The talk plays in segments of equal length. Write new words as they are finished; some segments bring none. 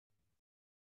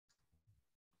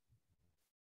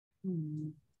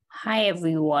Hi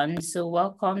everyone. So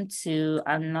welcome to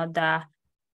another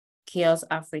CHAOSS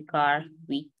Africa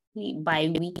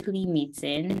bi-weekly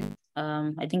meeting.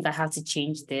 I think I have to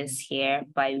change this here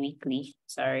bi-weekly.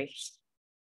 Sorry.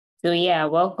 So yeah,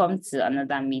 welcome to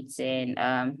another meeting.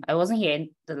 I wasn't here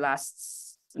in the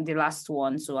last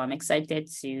one, so I'm excited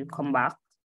to come back.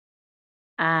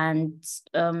 And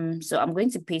so I'm going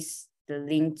to paste the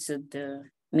link to the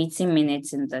meeting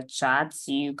minutes in the chat.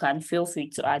 You can feel free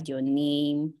to add your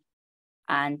name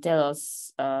and tell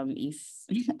us if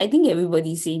I think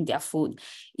everybody's saying their phone.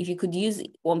 If you could use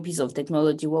one piece of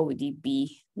technology, what would it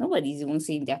be? Nobody's even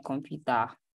saying their computer.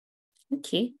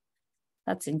 Okay,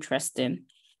 that's interesting.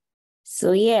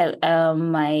 So yeah,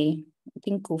 my I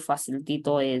think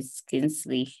co-facilitator is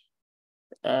Kinsley.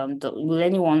 Will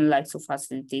anyone like to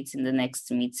facilitate in the next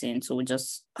meeting? So we'll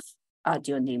just add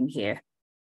your name here.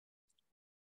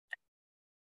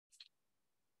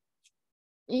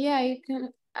 Yeah, you can.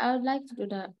 I would like to do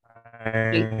that.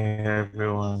 Hi,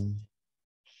 everyone.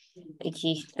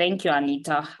 Okay, thank you,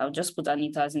 Anita. I'll just put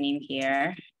Anita's name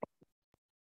here.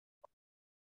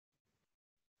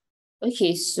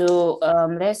 Okay, so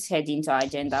let's head into our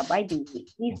agenda. By the way,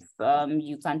 if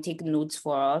you can take notes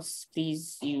for us,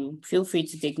 please, you feel free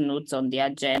to take notes on the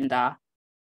agenda.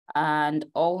 And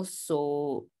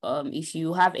also, if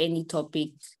you have any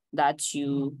topic that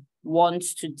you want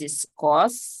to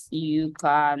discuss, you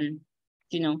can,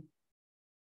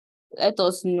 let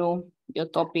us know your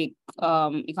topic.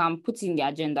 You can put in the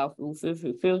agenda.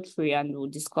 Feel free and we'll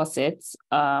discuss it.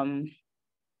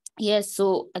 Yes,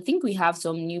 so I think we have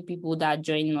some new people that are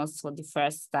joining us for the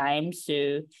first time.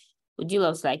 So would you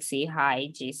love to say hi,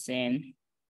 Jason?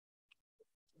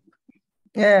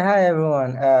 Yeah, hi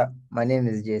everyone. My name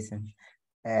is Jason,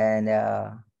 and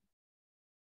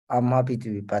I'm happy to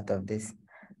be part of this.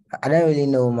 I don't really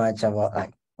know much about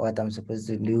what I'm supposed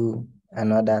to do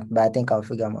and all that, but I think I'll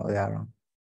figure my way around.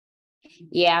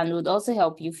 Yeah, and it would also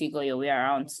help you figure your way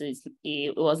around. So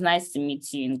it was nice to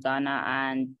meet you in Ghana,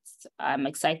 and I'm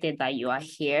excited that you are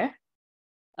here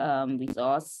with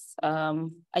us.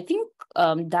 I think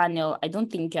Daniel, I don't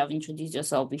think you have introduced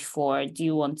yourself before. Do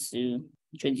you want to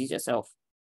introduce yourself?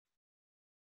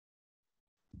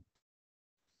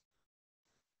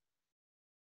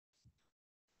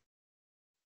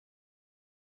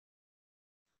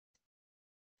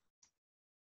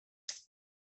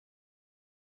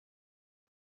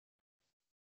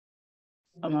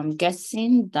 I'm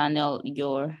guessing, Daniel,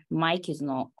 your mic is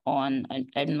not on.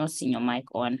 I'm not seeing your mic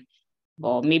on,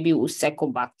 or maybe we'll circle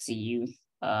back to you.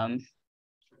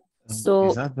 So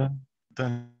Is that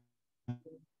done?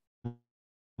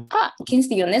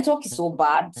 Kingsley, your network is so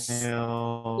bad.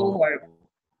 Don't worry.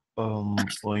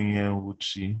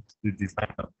 Onyewuchi, the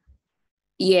designer.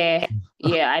 Yeah,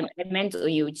 I meant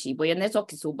Oyuchi, but your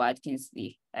network is so bad,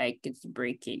 Kingsley. Like it's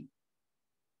breaking.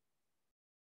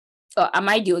 So am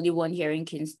I the only one hearing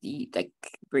Kingsley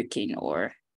breaking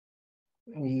or?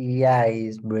 Yeah,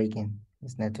 he's breaking.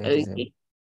 His network is Okay.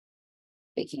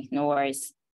 Okay, no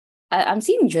worries. I'm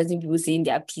seeing interesting people saying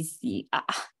their PC.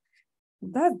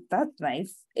 That's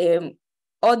nice.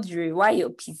 Audrey, why your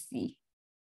PC?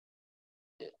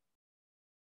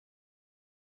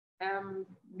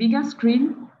 Bigger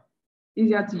screen,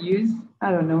 easier to use.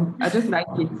 I don't know. I just like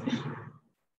it.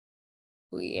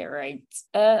 Oh, yeah, right.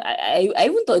 I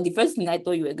even thought the first thing I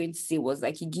thought you were going to say was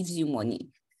he gives you money.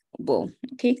 But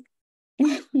okay.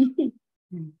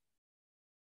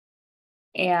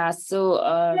 Yeah,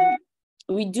 so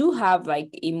we do have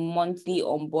a monthly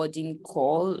onboarding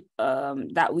call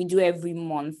that we do every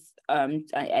month.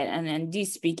 And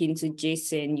this speaking to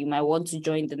Jason, you might want to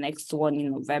join the next one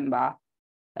in November.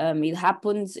 It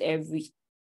happens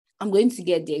I'm going to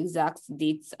get the exact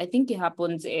dates. I think it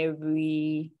happens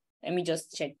let me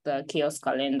just check the CHAOSS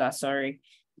calendar, sorry.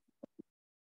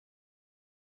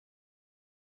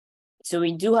 So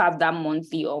we do have that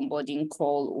monthly onboarding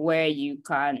call where you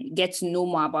can get to know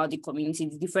more about the community,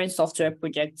 the different software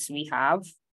projects we have.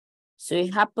 So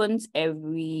it happens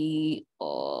every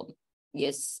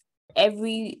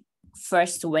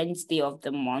first Wednesday of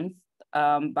the month.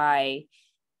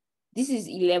 This is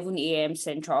 11 a.m.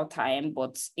 Central Time,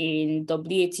 but in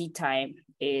WAT time,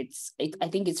 I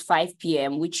think it's 5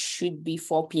 p.m., which should be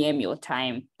 4 p.m. your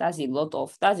time. That's a lot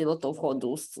of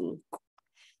hurdles to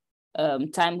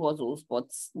time hurdles, but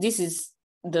this is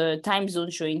the time zone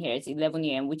showing here. It's 11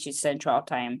 a.m., which is Central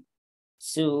Time.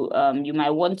 So you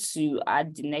might want to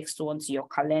add the next one to your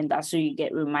calendar so you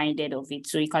get reminded of it.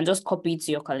 So you can just copy it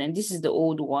to your calendar. This is the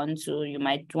old one, so you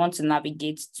might want to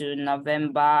navigate to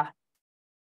November,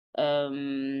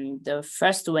 the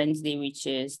first Wednesday, which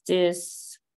is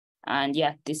this. And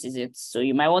yeah, this is it. So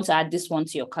you might want to add this one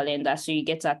to your calendar so you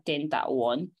get to attend that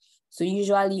one. So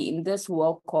usually in these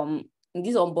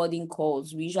onboarding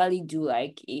calls, we usually do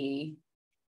like a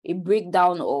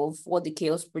breakdown of what the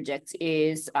CHAOSS project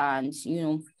is and,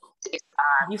 different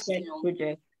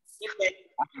projects.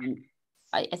 And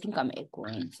I think I'm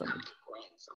echoing something.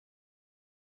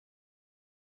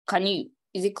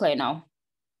 Is it clear now?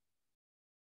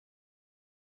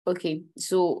 Okay,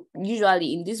 so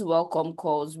usually in these welcome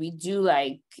calls, we do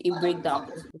like a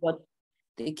breakdown of what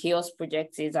the CHAOSS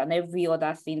project is and every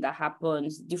other thing that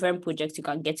happens, different projects you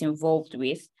can get involved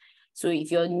with. So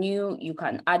if you're new, you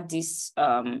can add this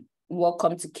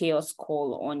welcome to CHAOSS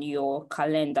call on your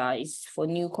calendar. It's for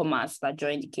newcomers that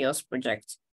join the CHAOSS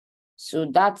project. So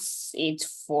that's it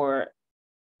for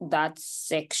that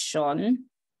section.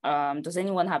 Does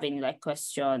anyone have any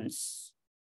questions?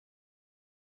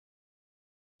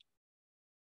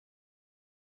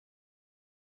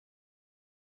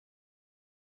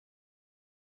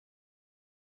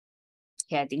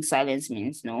 Yeah, I think silence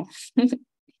means no.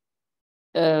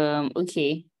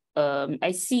 Okay.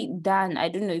 I see Dan. I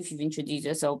don't know if you've introduced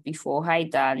yourself before. Hi,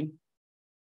 Dan.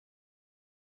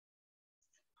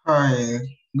 Hi,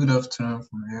 good afternoon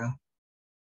from here.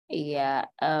 Yeah.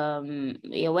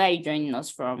 Where are you joining us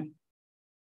from?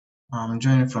 I'm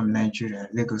joining from Nigeria,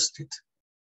 Lagos State.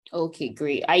 Okay,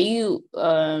 great. Are you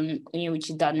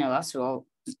with Daniel as well?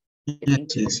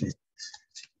 Yes.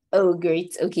 Oh,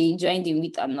 great. Okay, you joined in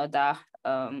with another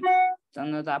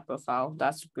profile.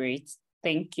 That's great.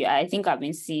 Thank you. I think I've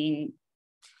been seeing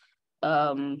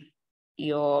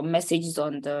your messages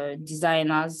on the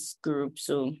designers group.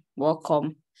 So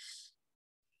welcome.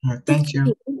 Thank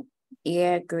you.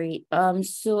 Yeah, great.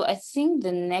 So I think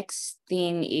the next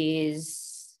thing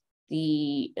is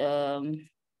the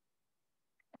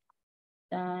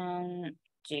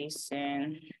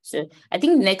Jason. So I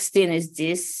think next thing is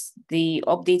the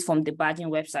update from the badging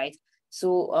website.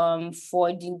 So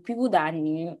for the people that are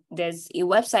new, there's a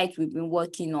website we've been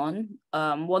working on,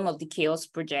 one of the CHAOSS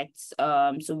projects.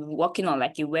 So we're working on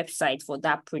like a website for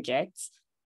that project.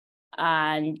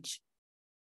 And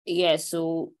yeah,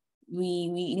 so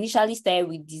we initially started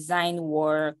with design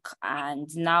work, and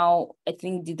now I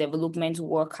think the development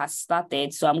work has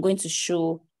started. So I'm going to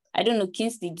show, I don't know,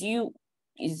 Kingsley,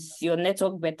 is your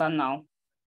network better now?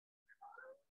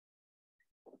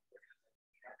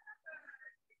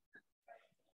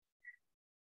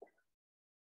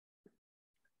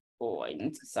 Oh, I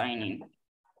need to sign in.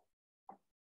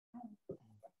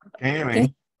 Can you hear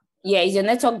me? Yeah, is your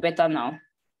network better now?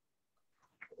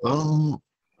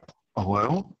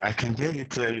 Well, I can hear you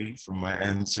clearly from my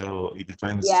end, so it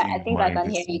depends Yeah, I if think I my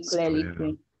can hear you distance is clearly clear.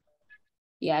 too.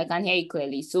 Yeah, I can hear you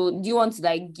clearly. So do you want to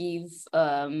like give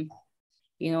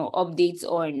updates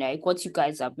on like what you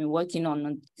guys have been working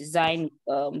on design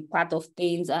part of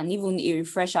things, and even a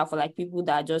refresher for like people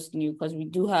that are just new, because we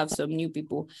do have some new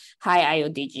people. Hi,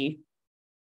 Ayodeji.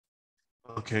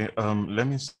 Okay, let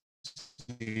me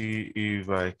see if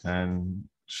I can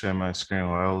share my screen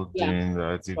while doing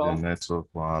that, if the network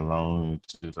will allow me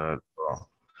to do that.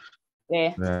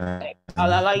 Yeah,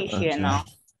 I'll allow you share okay. now.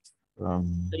 So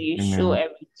you show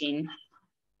everything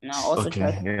now. Also,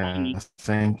 okay, yeah,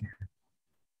 thank you.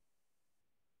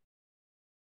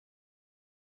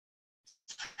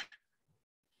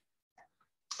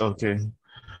 Okay.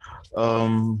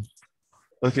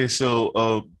 Okay, so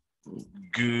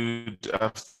good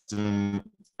afternoon,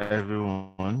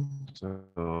 everyone.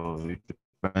 So it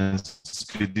depends.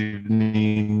 Good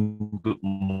evening, good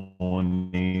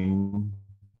morning.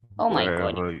 Oh my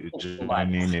God. Wherever you're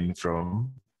joining in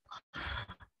from.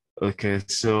 Okay,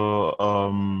 so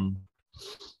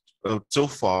so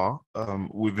far,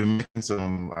 we've been making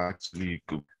some actually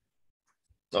good.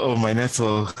 Oh, my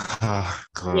network.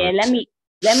 God. Yeah, let me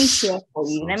share for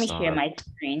you. So let me sad. share my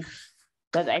screen,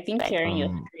 because I think sharing your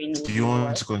screen will do you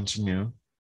want to continue?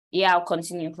 Yeah, I'll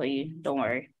continue for you. Don't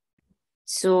worry.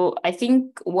 So I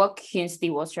think what Kingsley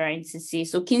was trying to say.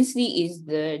 So Kingsley is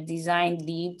the design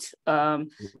lead,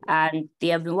 and they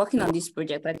have been working on this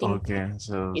project. I think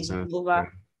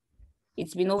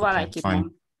it's been over like a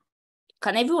month.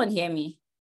 Can everyone hear me?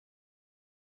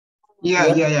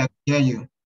 Yeah, hear you.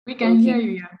 We can hear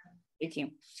you, yeah.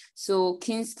 Okay. So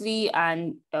Kingsley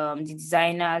and the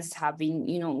designers have been,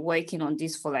 working on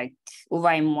this for like over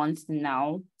a month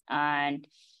now. And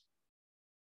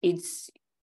this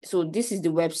is the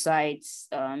website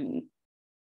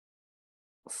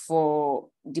for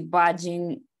the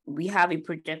badging. We have a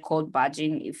project called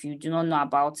badging. If you do not know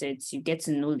about it, you get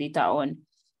to know later on.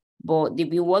 But they've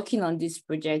been working on this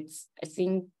project, I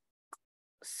think,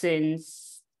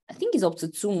 since I think it's up to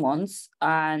 2 months.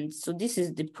 And so this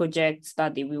is the project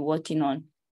that they were working on.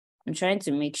 I'm trying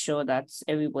to make sure that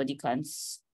everybody can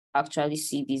actually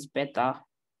see this better.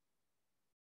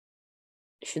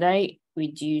 Should I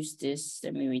reduce this?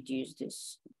 Let me reduce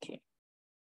this. Okay.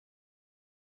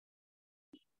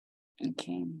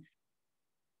 Okay.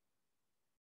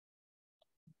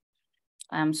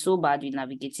 I'm so bad with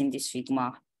navigating this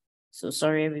Figma. So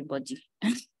sorry, everybody.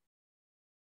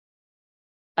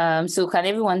 So can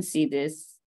everyone see this?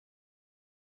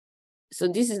 So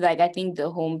this is like, I think, the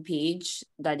home page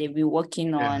that they've been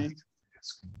working on.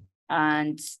 Yes.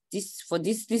 And this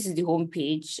is the home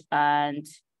page, and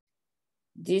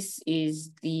this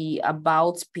is the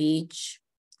about page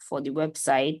for the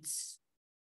website.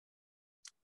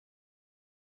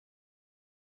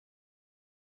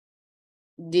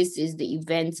 This is the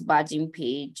event badging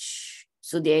page.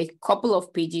 So there are a couple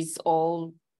of pages,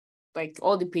 all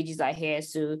the pages are here.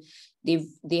 So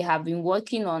they have been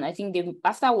working on, I think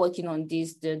after working on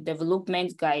this, the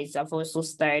development guys have also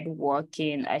started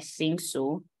working, I think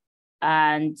so.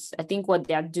 And I think what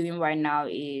they are doing right now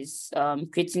is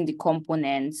creating the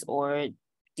components or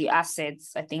the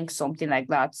assets, I think something like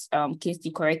that.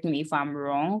 Kinsey, correct me if I'm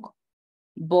wrong.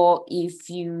 But if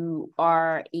you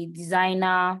are a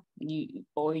designer,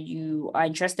 or you are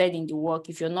interested in the work,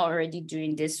 if you're not already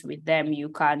doing this with them, you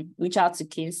can reach out to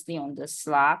Kingsley on the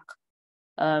Slack.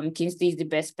 Kingsley is the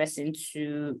best person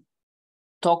to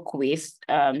talk with,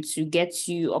 to get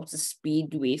you up to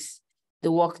speed with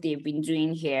the work they've been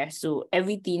doing here. So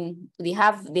everything they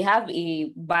have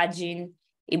a badging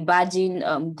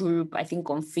group, I think,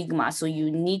 on Figma. So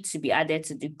you need to be added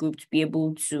to the group to be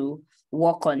able to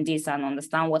work on this and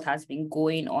understand what has been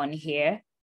going on here.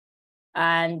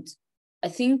 And I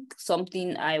think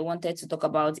something I wanted to talk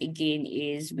about again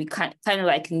is we kind of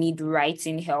like need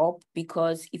writing help,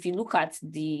 because if you look at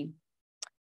the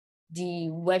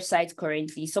website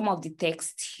currently, some of the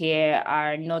text here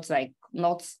are not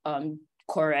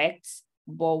correct,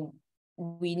 but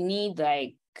we need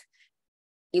like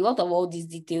a lot of all these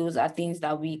details are things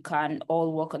that we can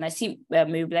all work on. I see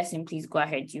Mary Blessing, please go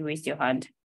ahead. You raised your hand.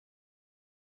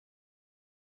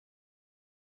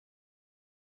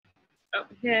 Oh,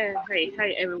 yeah. Hi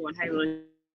everyone. Hi Rose.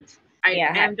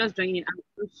 I'm just joining in. I'm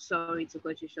so sorry to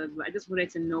cut you short, but I just wanted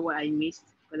to know what I missed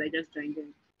because I just joined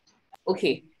in.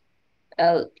 Okay.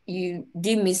 You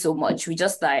didn't miss so much. We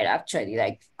just started actually.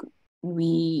 Like,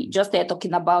 we just started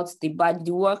talking about the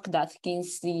work that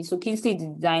Kingsley, so Kingsley,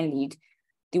 the design lead,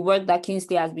 the work that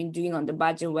Kingsley has been doing on the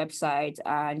badging website,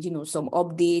 and some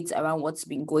updates around what's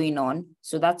been going on.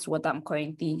 So that's what I'm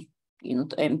currently,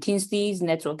 Kingsley's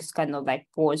network is kind of like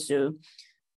poor, so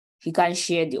he can't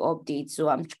share the updates. So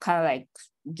I'm kind of like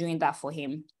doing that for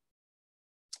him.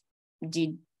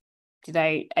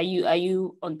 Are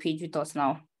you on page with us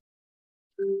now?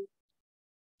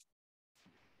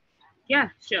 Yeah,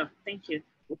 sure. Thank you.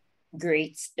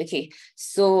 Great. Okay.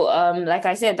 So like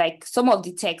I said, like some of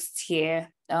the texts here,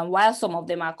 while some of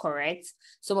them are correct,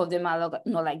 some of them are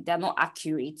not they're not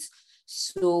accurate.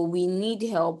 So we need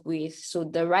help with, so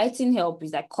the writing help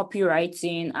is like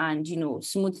copywriting and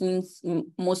smoothing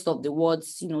most of the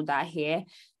words that are here.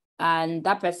 And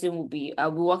that person will be,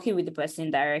 I'll be working with the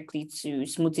person directly to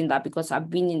smoothing that, because I've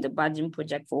been in the badging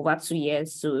project for over 2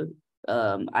 years. So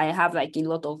I have like a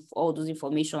lot of all those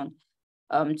information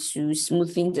to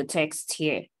smoothing the text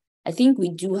here. I think we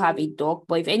do have a doc,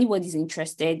 but if anybody's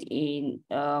interested in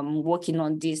working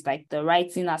on this, like the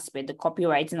writing aspect, the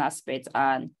copywriting aspect,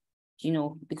 and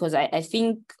because I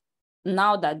think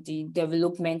now that the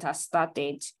development has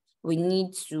started, we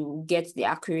need to get the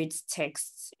accurate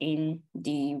text in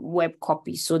the web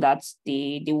copy so that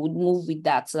they would move with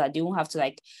that, so that they won't have to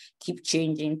like keep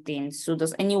changing things. So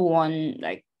does anyone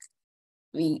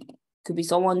could be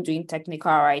someone doing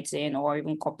technical writing or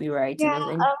even copywriting?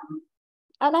 Yeah,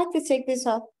 I'd like to take this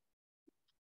up.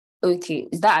 Okay,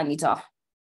 is that Anita?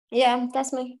 Yeah,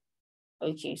 that's me.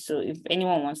 Okay, so if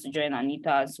anyone wants to join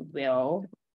Anita as well.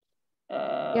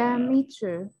 Yeah, me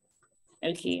too.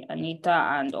 Okay, Anita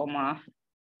and Omar.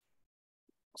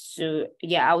 So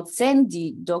yeah, I would send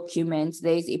the document.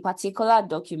 There is a particular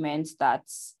document that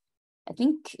I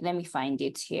think, let me find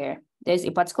it here. There's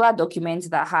a particular document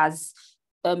that has,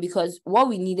 because what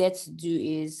we needed to do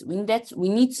is we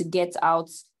need to get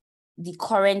out the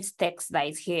current text that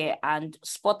is here and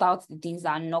spot out the things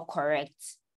that are not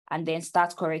correct, and then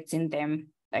start correcting them,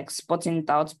 like spotting it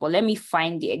out. But let me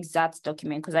find the exact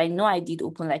document, because I know I did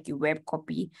open like a web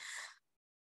copy.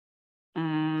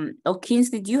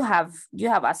 Kingsley, do you have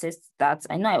access to that?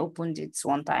 I know I opened it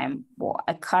one time, but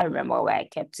I can't remember where I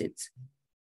kept it.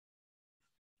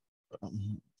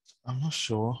 I'm not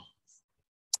sure.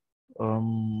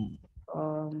 I'm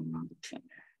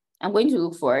going to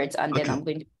look for it and okay. then I'm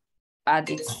going to add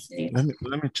it.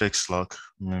 Let me check Slack.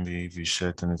 Maybe if you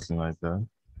shared anything like that.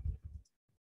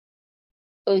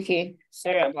 Okay,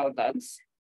 sorry about that.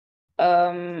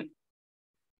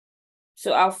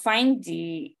 So I'll find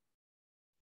the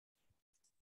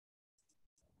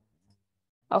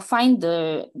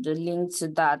link to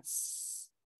that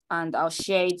and I'll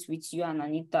share it with you and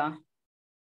Anita.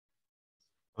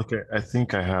 Okay, I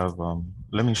think I have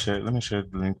let me share the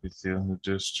link with you.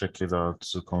 Just check it out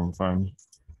to confirm.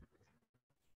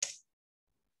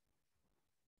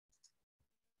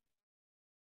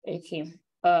 Okay.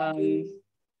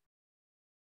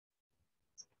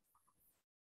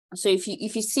 So if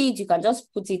you see it, you can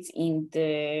just put it in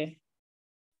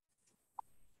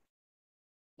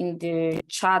the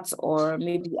chat or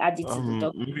maybe add it to the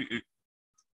document.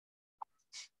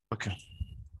 Okay.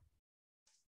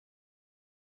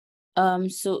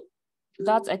 So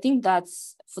I think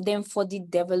that's for them for the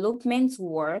development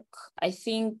work. I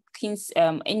think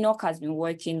Enoch has been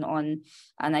working on,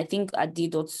 and I think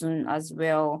Adidotun as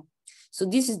well. So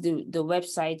this is the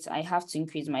website. I have to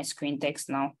increase my screen text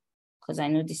now because I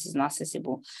know this is not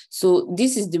accessible. So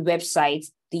this is the website.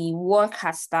 The work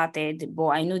has started, but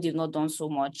I know they've not done so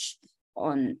much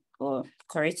on, or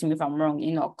correct me if I'm wrong,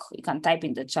 Enoch. You can type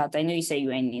in the chat. I know you say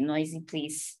you're in a noisy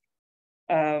place.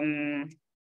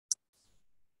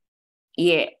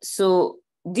 Yeah, so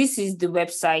this is the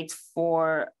website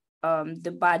for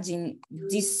the badging,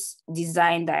 this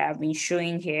design that I've been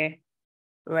showing here,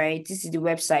 right? This is the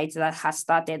website that has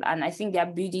started, and I think they're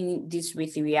building this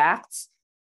with React.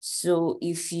 So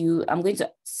I'm going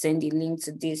to send a link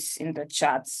to this in the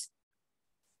chat.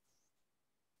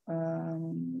 Let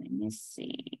me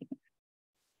see.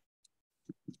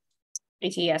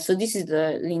 Okay, yeah, so this is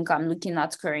the link I'm looking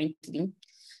at currently.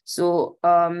 So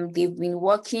they've been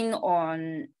working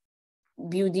on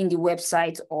building the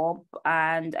website up,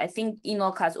 and I think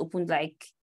Enoch has opened like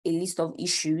a list of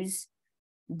issues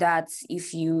that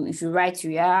if you write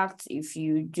React, if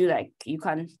you do, like, you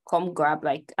can come grab,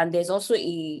 like, and there's also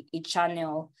a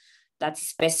channel that's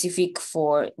specific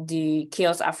for the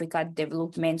CHAOSS Africa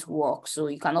development work, so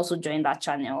you can also join that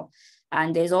channel.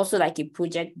 And there's also like a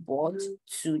project board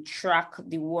to track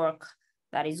the work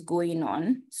that is going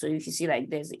on. So if you see, like,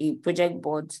 there's a project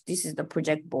board, this is the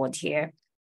project board here.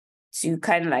 So you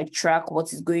kind of like track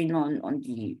what is going on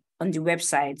the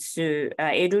website. So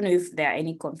I don't know if there are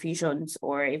any confusions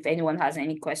or if anyone has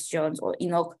any questions, or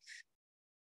Enoch.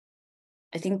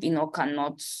 I think Enoch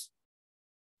cannot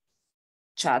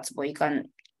chat, but he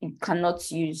cannot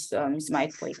use his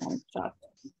mic, for he can chat.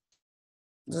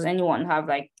 Does anyone have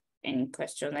like any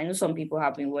questions? I know some people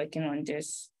have been working on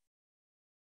this.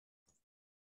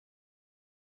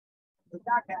 Good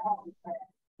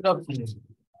afternoon.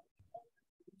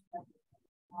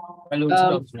 Hello,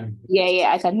 good afternoon.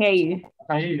 Yeah, I can hear you.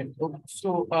 I hear you.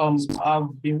 So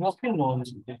I've been working on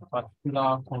a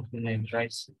particular component,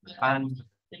 right? And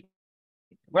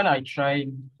when I try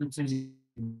putting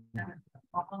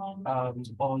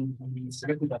on this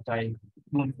record that I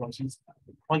cloned from this,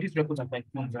 on this record that I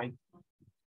cloned, right?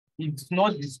 It's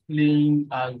not displaying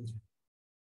as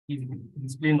it's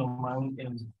displaying on my own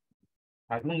end.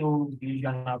 I don't know the issue,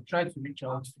 and I've tried to reach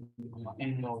out to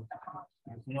Enoch.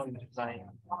 It's not replying.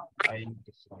 I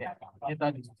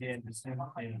entered this day and the same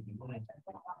thing.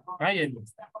 Can you hear me?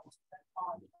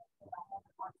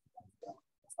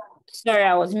 Sorry,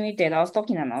 I was muted. I was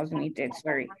talking and I was muted.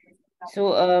 Sorry.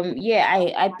 So yeah,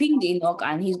 I pinged Enoch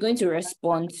and he's going to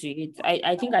respond to it.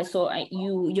 I think I saw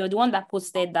you're the one that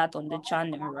posted that on the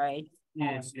channel, right?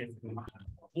 Yes.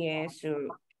 Yeah,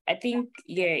 so I think,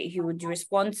 yeah, he would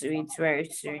respond to it very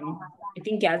soon. I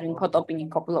think he has been caught up in a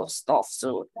couple of stuff,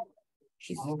 so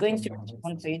he's going to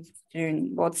respond to it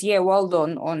soon. But yeah, well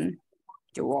done on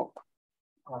the work.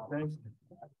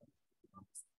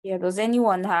 Yeah, does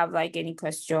anyone have like any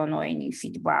question or any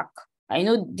feedback? I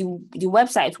know the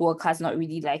website work has not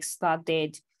really like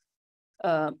started.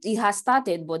 It has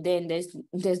started, but then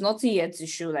there's nothing yet to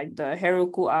show. Like the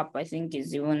Heroku app, I think,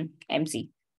 is even empty.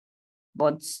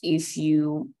 But if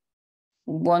you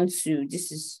want to,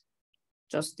 this is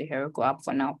just the Heroku app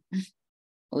for now.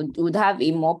 Would have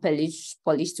a more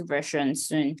polished version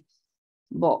soon.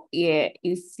 But yeah,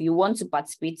 if you want to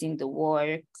participate in the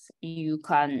work, you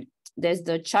can. There's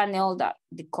the channel that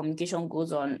the communication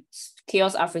goes on,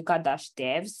 CHAOSS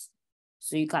Africa-Devs.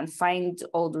 So you can find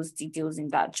all those details in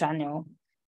that channel.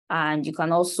 And you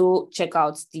can also check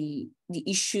out the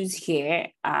issues here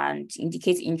and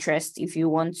indicate interest if you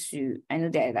want to. I know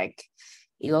there are like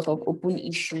a lot of open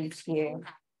issues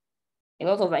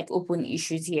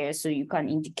here. So you can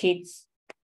indicate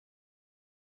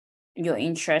your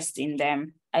interest in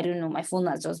them. I don't know, my phone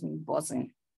has just been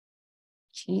buzzing.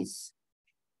 Jeez.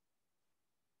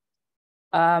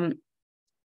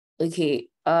 Okay,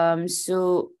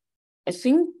 so I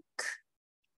think,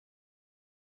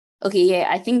 okay, yeah,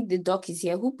 I think the doc is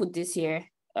here. Who put this here?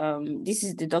 This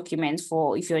is the document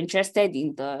for, if you're interested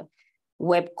in the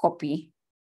web copy,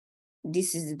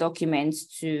 this is the document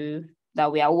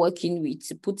that we are working with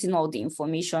to put in all the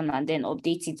information and then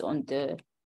update it on the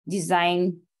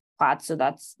design part so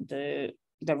that the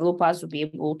developers will be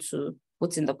able to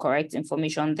put in the correct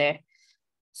information there.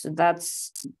 So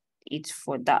that's it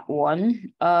for that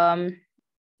one.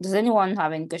 Does anyone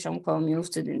have any question before we move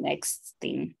to the next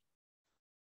thing?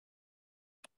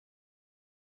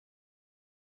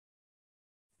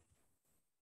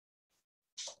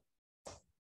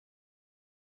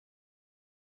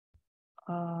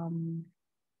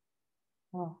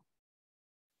 Oh,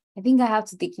 I think I have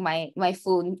to take my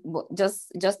phone, but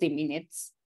just a minute,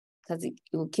 because it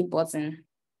will keep buzzing.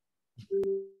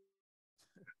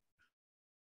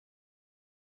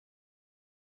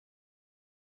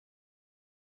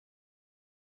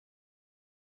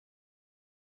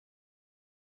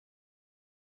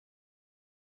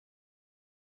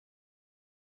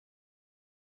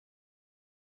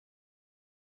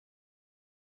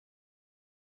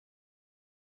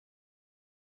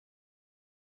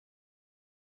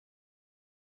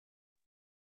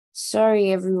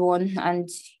 Sorry, everyone, and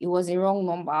it was a wrong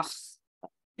number. I've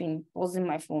been pausing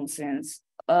my phone since.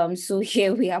 So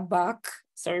here we are back.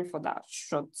 Sorry for that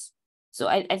short. So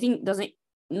I think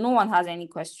no one has any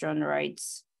question, right?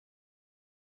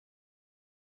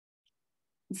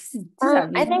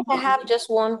 I think I have just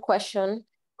one question.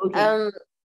 Okay.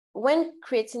 When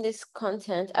creating this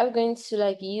content, are we going to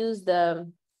like use the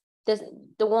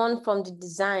one from the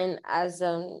design as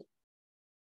a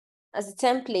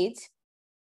template,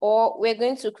 or we're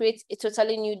going to create a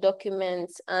totally new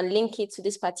document and link it to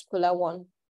this particular one?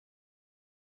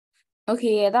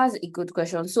 Okay, yeah, that's a good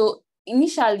question. So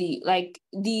initially, like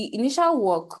the initial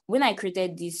work, when I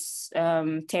created this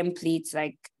template,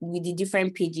 like with the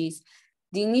different pages,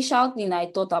 the initial thing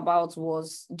I thought about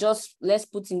was just let's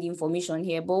put in the information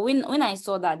here. But when I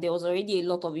saw that there was already a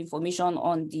lot of information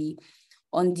on the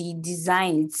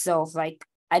design itself, like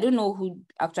I don't know who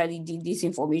actually did this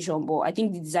information, but I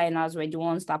think the designers were the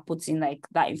ones that put in like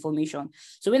that information.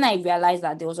 So when I realized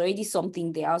that there was already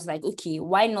something there, I was like, okay,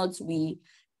 why not we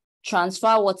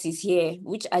transfer what is here,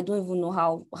 which I don't even know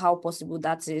how possible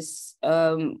that is.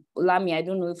 Lami, I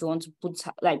don't know if you want to put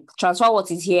like transfer what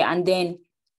is here and then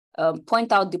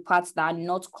point out the parts that are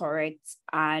not correct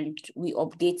and we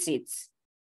update it.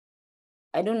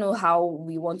 I don't know how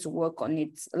we want to work on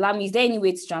it. Lami, is there any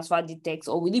way to transfer the text,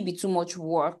 or will it be too much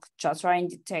work transferring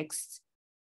the text?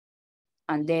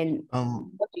 And then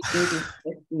what do you think is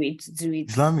the best way to do it?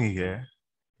 Is Lami here?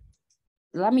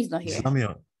 Lami is not here. Is Lami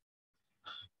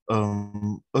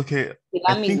okay.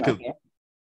 Lami is not here.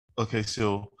 Okay,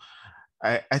 so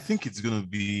I think it's gonna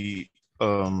be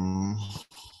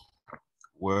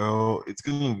well, it's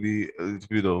gonna be a little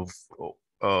bit of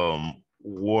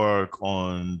work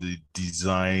on the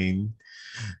design,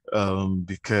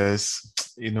 because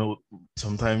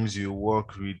sometimes you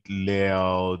work with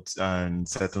layout and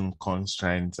certain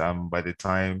constraints, and by the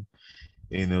time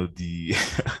the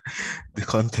the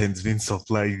content being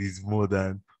supplied is more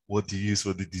than what you use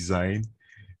for the design.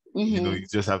 You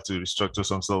just have to restructure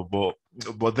some stuff.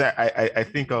 But that I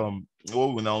think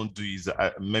what we now do is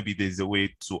maybe there's a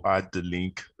way to add the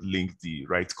link the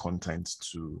right content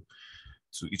to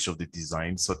each of the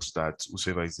designs, such that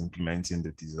whoever is implementing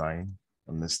the design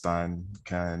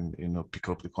can pick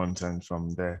up the content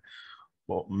from there.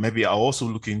 But maybe I'll also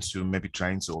look into maybe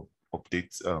trying to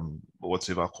update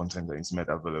whatever content that is made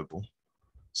available.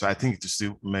 So I think to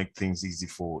still make things easy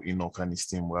for Enoch and his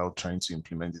team while trying to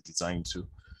implement the design too.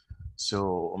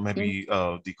 So maybe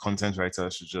the content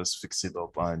writer should just fix it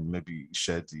up and maybe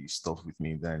share the stuff with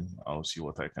me. Then I'll see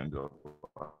what I can do.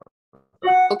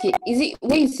 Okay, is it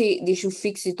when you say they should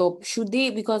fix it up, should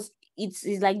they, because it's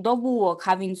like double work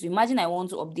having to imagine I want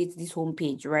to update this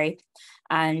homepage, right?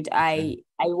 And okay.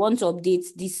 I want to update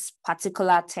this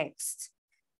particular text.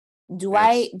 Do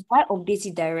I update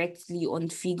it directly on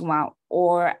Figma,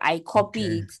 or I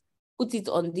copy it, put it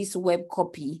on this web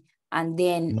copy, and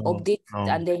then update it,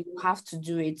 and then you have to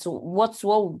do it? So what's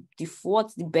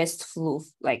the best flow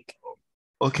like?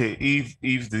 Okay, if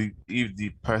the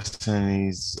person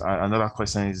is another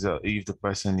question is if the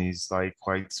person is like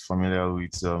quite familiar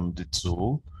with the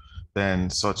tool, then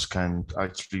such can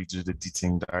actually do the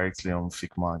editing directly on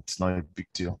Figma. It's not a big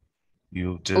deal.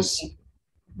 You just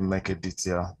make a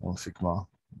detail on Figma.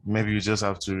 maybe you just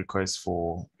have to request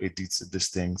for edit this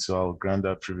thing. So I'll grant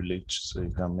that privilege so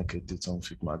you can make edits on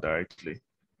Figma directly.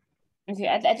 Okay,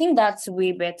 I think that's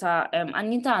way better.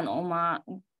 Anita and Oma,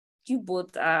 you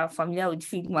both are familiar with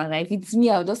Figma. Like, if it's me,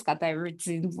 I'll just scatter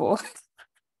everything. But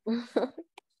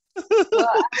Well,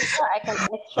 I can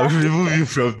I'll extract remove it. you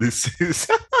from this.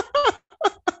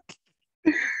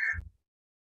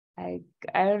 I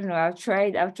don't know. I've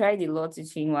tried a lot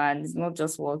with Figma and it's not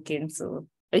just working. So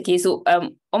okay, so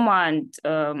Oma and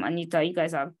Anita, you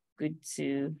guys are good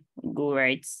to go,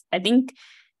 right? I think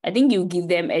you give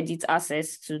them edit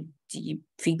access to the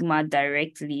Figma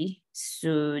directly,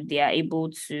 so they are able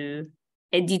to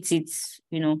edit it,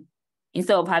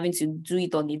 instead of having to do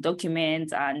it on the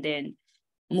document and then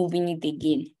moving it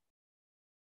again.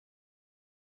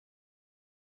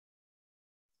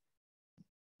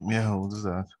 Yeah, we'll do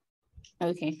that.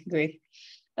 Okay, great.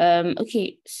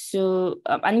 Okay, so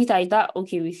Anita, is that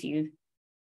okay with you?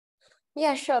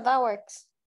 Yeah, sure, that works.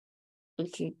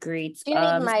 Okay, great. Do you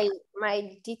need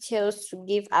my details to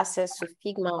give access to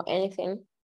Figma or anything?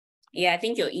 Yeah, I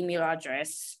think your email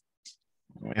address.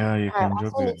 Yeah, you can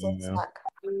drop I'll your send it in email. Slack.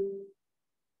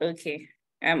 Okay.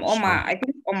 Oma, Sure. I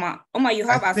think Oma, you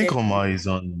have I think access. Oma is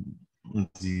on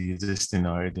this thing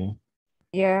already.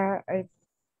 Yeah,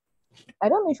 I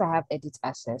don't know if I have edit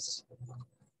access.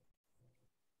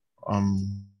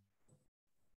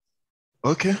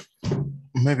 Okay.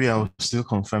 Maybe I'll still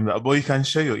confirm that, but you can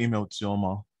share your email to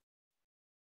Oma.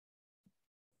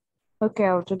 Okay,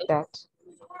 I'll do that.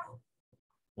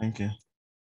 Thank you.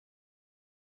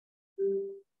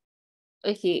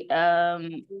 Okay.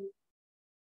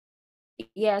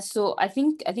 Yeah, so I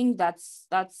think that's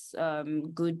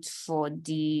good for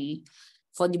the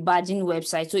badging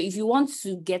website. So if you want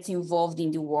to get involved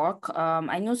in the work,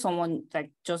 I know someone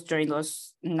like just joined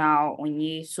us now on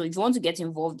here. So if you want to get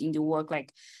involved in the work,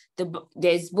 like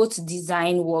there's both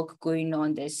design work going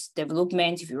on, there's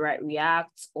development if you write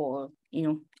React or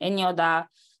any other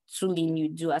tooling you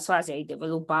do. As far as a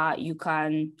developer, you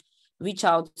can reach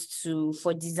out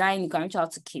for design, you can reach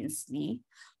out to Kingsley.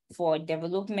 For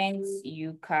development,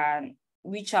 you can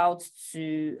reach out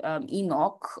to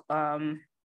Enoch.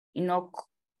 Enoch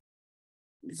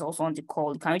is also on the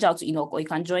call. You can reach out to Enoch, or you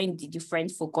can join the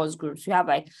different focus groups. We have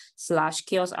like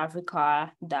 /CHAOSS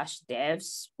Africa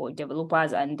 -devs for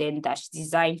developers and then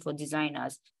 -design for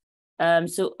designers.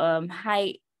 So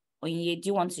hi, Onye, do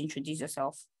you want to introduce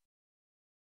yourself?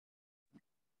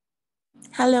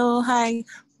 Hello, hi.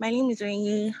 My name is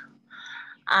Onye,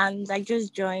 and I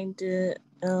just joined the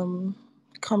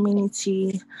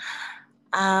community.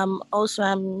 Also,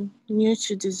 I'm new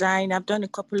to design. I've done a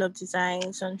couple of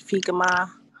designs on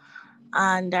Figma,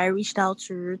 and I reached out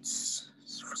to Roots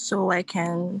so I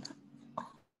can,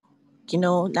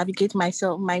 navigate my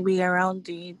way around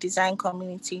the design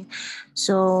community.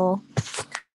 So,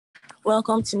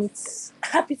 welcome to meet.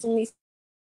 Happy to meet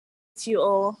you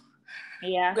all.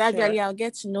 Yeah, gradually sure. I'll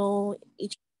get to know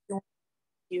each of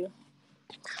you.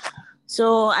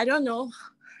 So I don't know.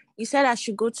 You said I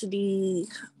should go to the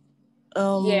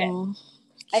Yeah.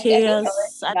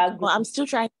 CHAOSS. I'm still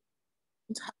trying.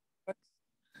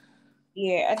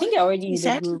 Yeah, I think you're already You in the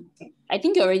said? group. I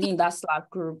think you're already in that Slack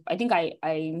group. I think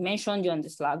I mentioned you on the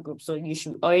Slack group, so you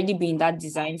should already be in that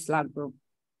design Slack group.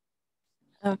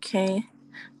 Okay.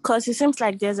 Because it seems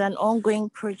like there's an ongoing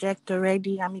project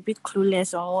already. I'm a bit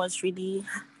clueless on what's really,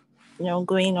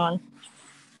 going on.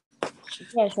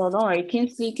 Yeah, sure. Don't worry.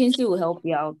 Kingsley will help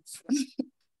you out.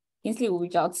 Kingsley will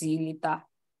reach out to you later.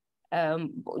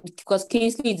 Because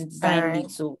Kingsley is a design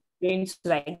lead, so going to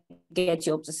like get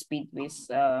you up to speed with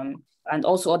and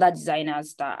also other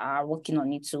designers that are working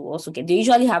on it to also get. They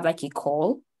usually have like a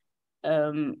call.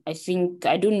 I think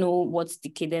I don't know what the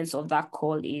cadence of that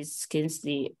call is,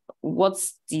 Kingsley.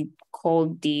 What's the call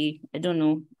day? I don't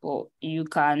know, but you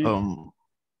can.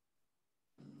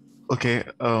 Okay.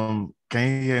 Can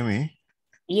you hear me?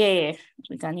 Yeah,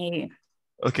 we can hear you.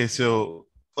 Okay, so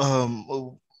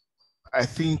I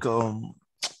think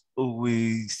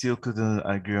we still couldn't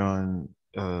agree on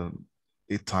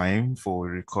a time for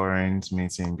a recurrent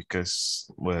meeting because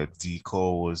the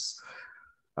call was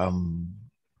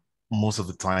most of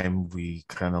the time we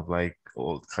kind of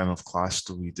clashed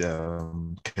with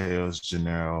CHAOSS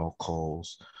general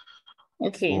calls.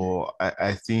 Okay. Or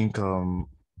I think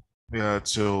yeah,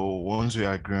 so once we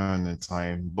agree on the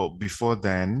time, but before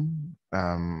then,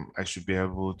 I should be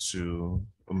able to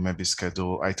maybe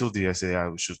schedule. I told you yesterday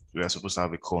we are supposed to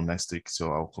have a call next week,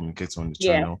 so I'll communicate on the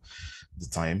channel the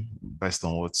time based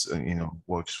on what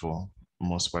works for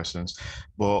most persons.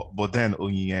 But then, oh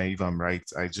yeah, if I'm right,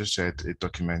 I just shared a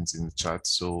document in the chat.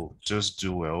 So just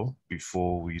do well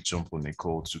before we jump on a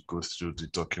call to go through the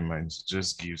document.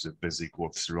 Just gives a basic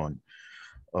walkthrough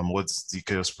on what the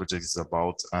CHAOSS project is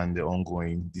about and the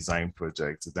ongoing design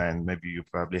project. Then maybe you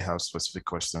probably have specific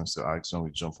questions to ask when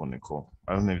we jump on the call.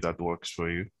 I don't know if that works for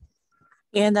you.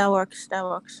 Yeah, that works. That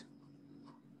works.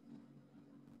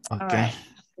 Okay. All right.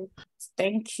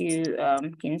 Thank you,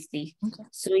 Kingsley. Okay.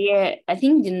 So yeah, I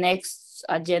think the next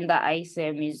agenda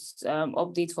item is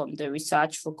update from the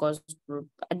research focus group.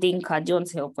 I think do you want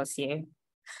to help us here?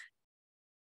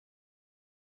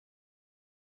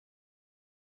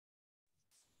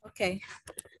 Okay.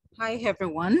 Hi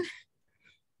everyone.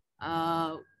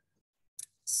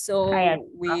 So Hi,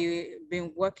 we've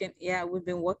been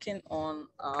working on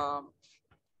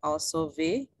our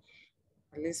survey,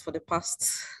 at least for the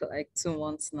past like 2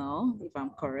 months now, if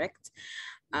I'm correct.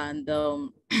 And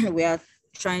we are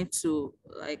trying to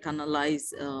like analyze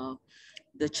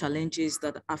the challenges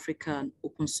that African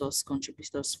open source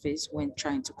contributors face when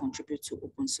trying to contribute to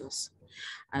open source.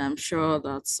 And I'm sure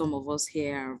that some of us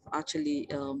here have actually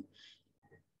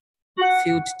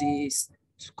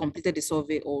completed the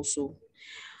survey also.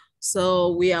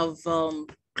 So we have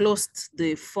closed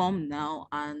the form now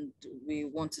and we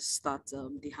want to start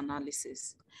the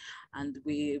analysis. And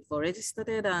we've already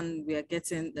started and we are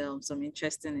getting some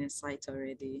interesting insight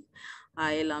already.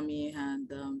 I, Lami and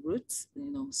Ruth,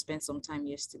 spent some time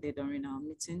yesterday during our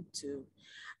meeting to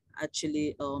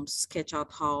actually sketch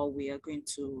out how we are going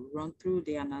to run through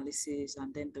the analysis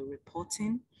and then the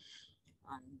reporting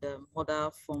and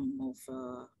other form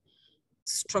of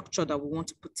structure that we want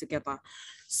to put together.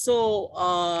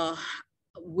 So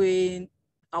we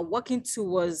are working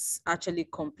towards actually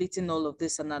completing all of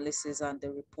this analysis and the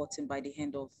reporting by the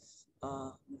end of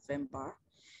November.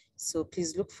 So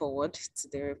please look forward to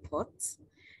the report.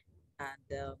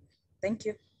 And thank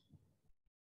you.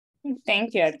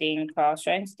 Thank you, I think I was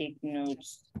trying to take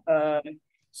notes.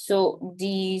 So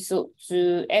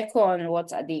to echo on what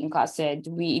Adinka said,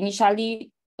 we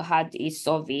initially had a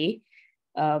survey.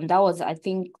 That was, I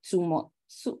think, 2 months.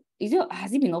 So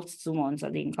has it been up to 2 months,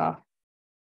 Adinka?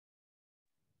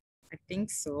 I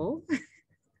think so.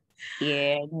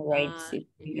 Yeah, right.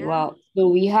 Yeah. Wow. So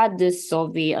we had this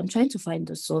survey. I'm trying to find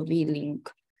the survey link.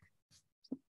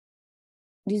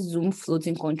 This Zoom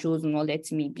floating controls will not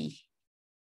let me be.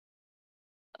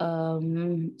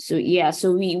 So yeah,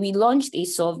 so we launched a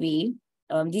survey.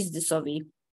 This is the survey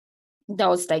that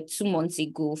was like 2 months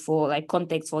ago, for like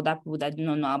context for that people that do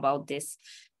not know about this.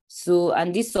 So,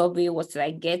 and this survey was to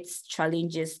like get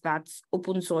challenges that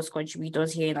open source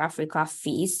contributors here in Africa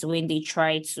face when they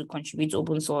try to contribute to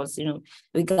open source,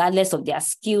 regardless of their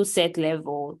skill set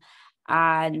level.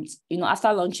 And,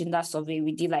 after launching that survey,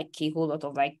 we did like a whole lot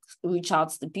of like reach out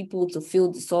to people to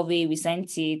fill the survey. We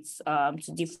sent it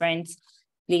to different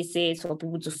places for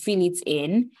people to fill it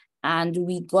in. And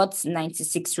we got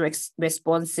 96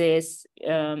 responses.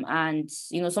 And,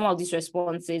 some of these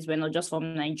responses were not just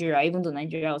from Nigeria, even though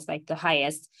Nigeria was like the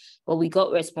highest, but we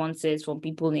got responses from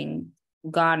people in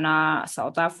Ghana,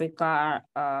 South Africa.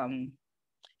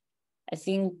 I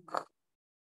think,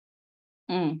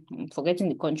 I'm forgetting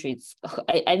the countries.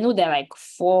 I know there are like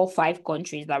 4 or 5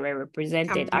 countries that were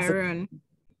represented.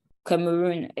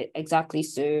 Cameroon, exactly.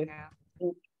 So,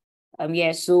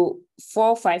 so 4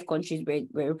 or 5 countries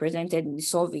were represented in the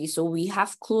survey. So we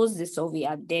have closed the survey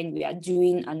and then we are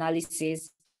doing analysis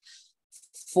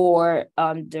for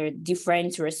the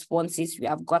different responses we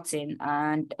have gotten.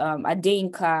 And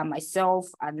Adeinka, myself,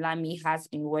 and Lami has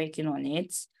been working on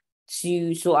it.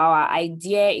 So our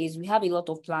idea is we have a lot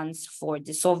of plans for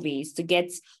the surveys to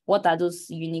get what are those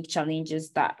unique challenges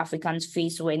that Africans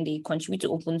face when they contribute to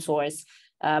open source.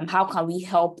 How can we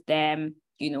help them?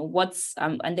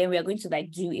 And then we are going to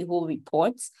like do a whole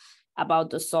report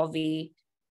about the survey,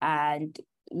 and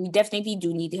we definitely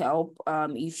do need help.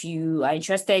 If you are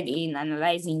interested in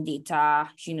analyzing data,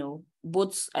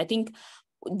 both, I think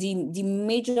the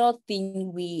major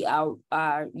thing we are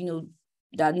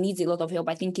that needs a lot of help,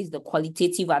 I think, is the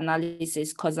qualitative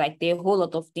analysis, because like there are a whole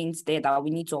lot of things there that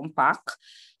we need to unpack.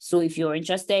 So if you're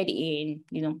interested in,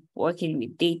 working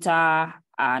with data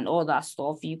and all that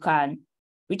stuff, you can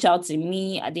reach out to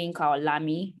me, Adinka or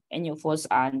Lami, any of us,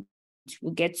 and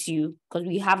we'll get you, because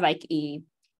we have like a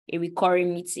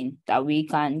recurring meeting that we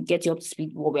can get you up to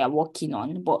speed what we are working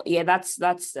on. But yeah, that's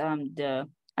and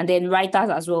then writers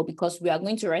as well, because we are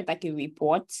going to write like a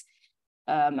report,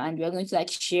 and we are going to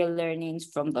like share learnings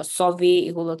from the survey,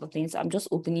 a whole lot of things. I'm just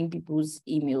opening people's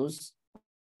emails. Oh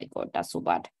my God, that's so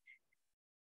bad.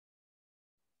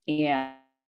 Yeah,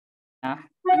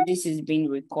 and this is being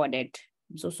recorded.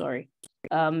 I'm so sorry.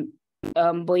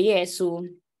 But yeah, so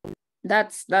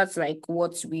that's like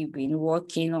what we've been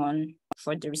working on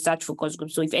for the research focus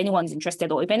group. So if anyone's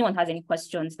interested, or if anyone has any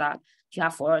questions that you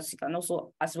have for us, you can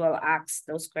also as well ask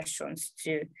those questions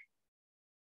too.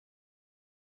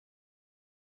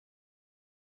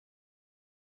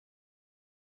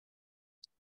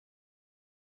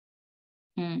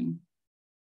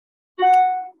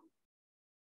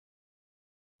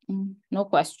 No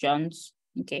questions.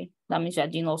 Okay, that means you're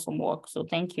doing awesome work. So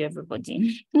thank you,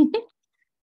 everybody.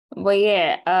 But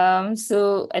yeah,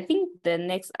 so I think the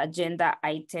next agenda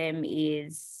item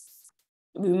is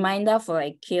reminder for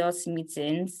like CHAOSS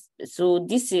meetings. So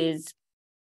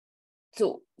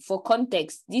for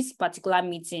context, this particular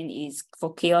meeting is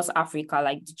for CHAOSS Africa,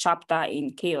 like the chapter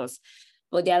in CHAOSS.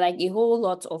 But there are like a whole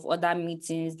lot of other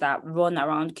meetings that run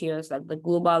around CHAOSS, like the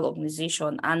global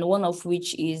organization, and one of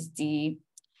which is the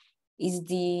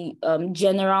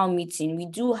general meeting. We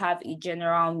do have a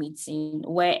general meeting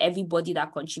where everybody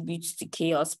that contributes to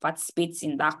CHAOSS participates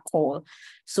in that call.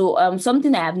 So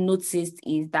something I have noticed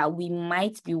is that we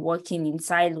might be working in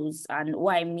silos. And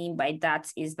what I mean by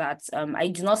that is that I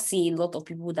do not see a lot of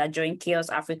people that join CHAOSS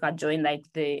Africa join like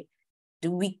the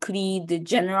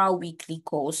general weekly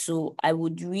call. So I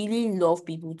would really love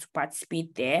people to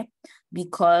participate there,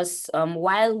 because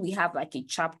while we have like a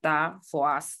chapter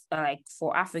for us, like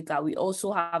for Africa, we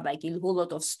also have like a whole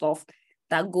lot of stuff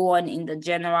that go on in the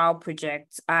general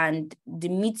project. And the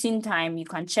meeting time, you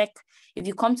can check if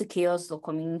you come to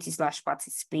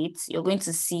chaoss.community/participate, you're going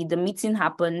to see the meeting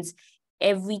happens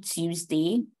every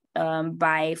Tuesday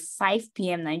by 5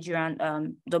 p.m. Nigerian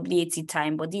WAT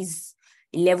time, but this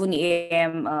 11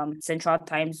 a.m. Central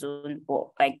Time Zone,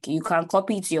 or like you can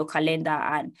copy it to your calendar.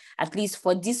 And at least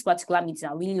for this particular meeting,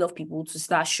 I really love people to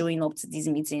start showing up to these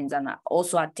meetings and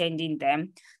also attending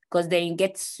them, because then you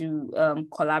get to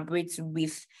collaborate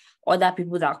with other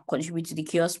people that contribute to the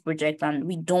CHAOSS project, and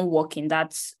we don't work in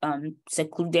that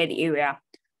secluded area.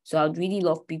 So I'd really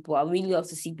love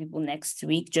to see people next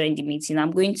week join the meeting.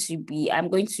 I'm going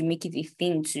to make it a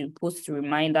thing to post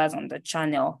reminders on the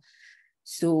channel,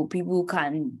 so people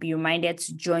can be reminded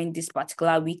to join this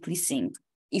particular weekly sync.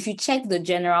 If you check the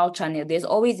general channel, there's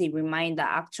always a reminder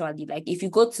actually. Like if you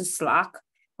go to Slack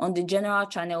on the general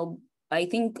channel, I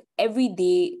think every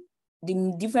day,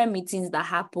 the different meetings that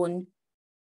happen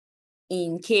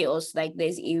in CHAOSS, like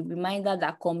there's a reminder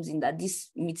that comes in that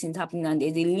this meeting is happening and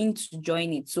there's a link to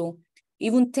join it. So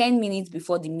even 10 minutes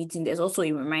before the meeting, there's also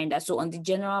a reminder. So on the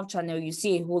general channel, you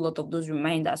see a whole lot of those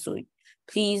reminders. So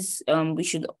please, we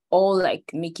should all like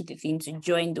make it a thing to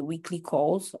join the weekly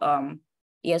calls.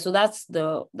 Yeah, so that's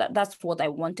what I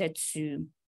wanted to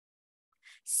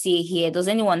say here. Does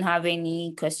anyone have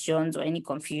any questions or any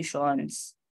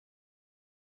confusions?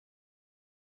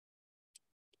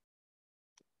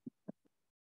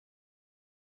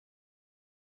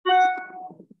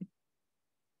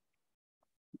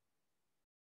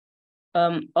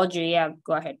 Audrey, yeah,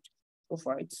 go ahead. Go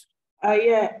for it.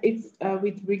 Yeah, it's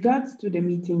with regards to the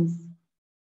meetings.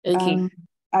 Okay.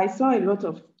 I saw a lot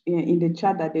of in the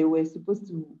chat that they were supposed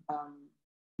to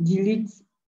delete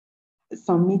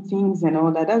some meetings and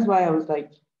all that. That's why I was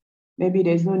like, maybe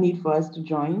there's no need for us to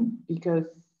join, because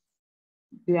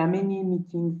there are many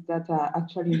meetings that are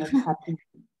actually not happening.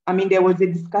 I mean, there was a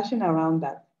discussion around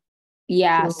that.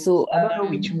 Yeah, so I don't know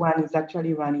which one is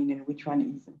actually running and which one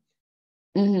isn't.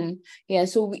 Yeah,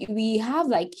 so we have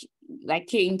like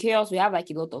in CHAOSS, we have like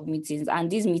a lot of meetings,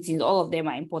 and these meetings, all of them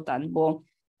are important. But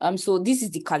so this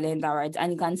is the calendar, right?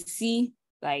 And you can see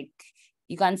that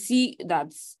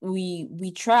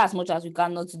we try as much as we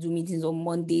can not to do meetings on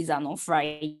Mondays and on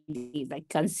Fridays. Like, you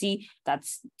can see that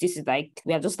this is like,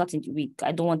 we are just starting the week.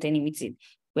 I don't want any meeting.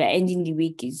 We're ending the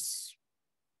week is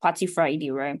Party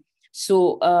Friday, right?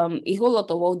 So a whole lot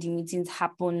of all the meetings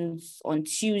happens on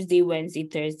Tuesday, Wednesday,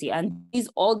 Thursday, and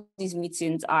all these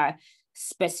meetings are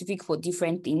specific for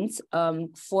different things. Now,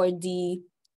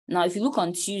 if you look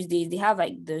on Tuesdays, they have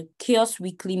like the CHAOSS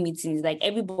weekly meetings. Like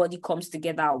everybody comes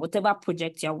together, whatever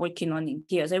project you're working on in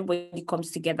CHAOSS, everybody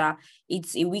comes together.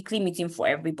 It's a weekly meeting for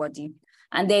everybody.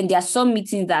 And then there are some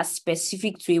meetings that are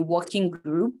specific to a working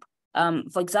group.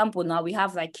 For example, now we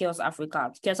have like CHAOSS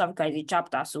Africa. CHAOSS Africa is a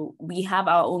chapter, so we have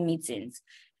our own meetings.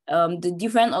 The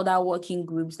different other working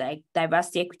groups like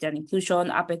diversity, equity, and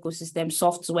inclusion, app ecosystem,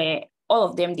 software, all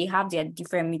of them, they have their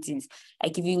different meetings.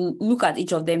 Like if you look at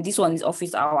each of them, this one is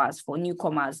office hours for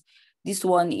newcomers. This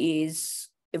one is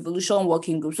evolution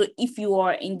working group. So if you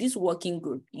are in this working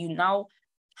group, you now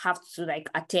have to like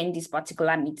attend this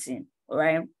particular meeting,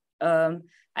 right?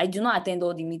 I do not attend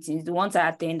all the meetings. The ones I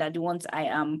attend are the ones I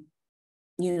am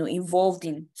involved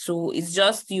in. So it's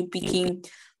just you picking,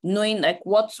 knowing like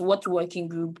what working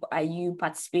group are you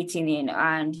participating in,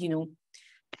 and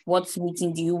what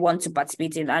meeting do you want to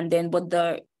participate in, and then but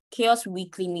the CHAOSS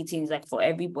weekly meetings like for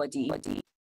everybody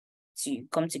to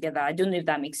come together. I don't know if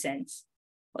that makes sense,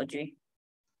 Audrey.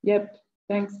 Yep,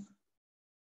 thanks.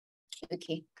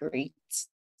 Okay, great.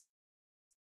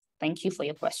 Thank you for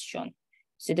your question.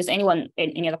 So does any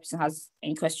other person has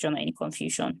any question or any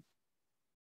confusion?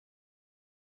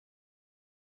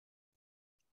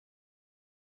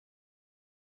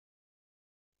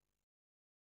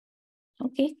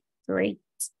 Okay, great.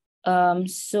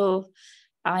 So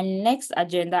our next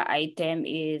agenda item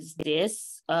is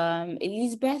this.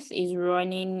 Elizabeth is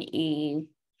going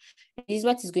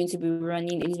to be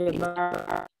running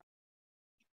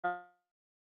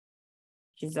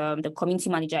she's the community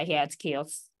manager here at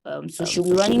CHAOSS. So she'll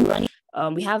be running.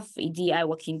 We have a DI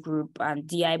working group and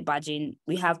DI badging.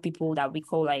 We have people that we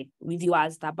call like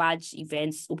reviewers that badge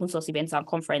events, open source events and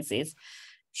conferences.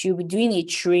 She'll be doing a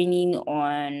training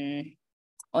on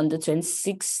the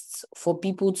 26th for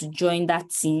people to join that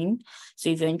team. So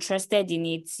if you're interested in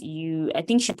it, I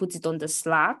think she put it on the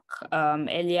Slack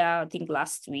earlier, I think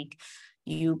last week.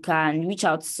 You can reach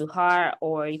out to her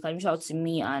or you can reach out to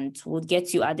me and we'll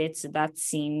get you added to that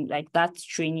team. Like that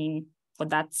training for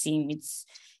that team,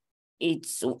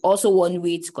 it's also one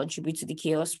way to contribute to the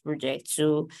CHAOSS project.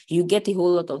 So you get a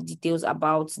whole lot of details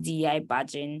about DEI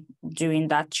badging during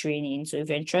that training. So if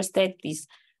you're interested, please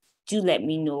do let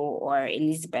me know, or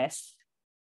Elizabeth.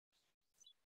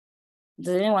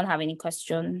 Does anyone have any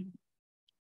question?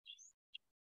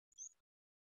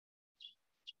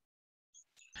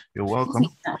 You're welcome.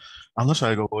 I'm not sure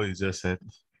I got what you just said.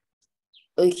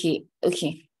 Okay.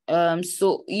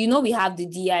 So we have the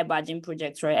DI badging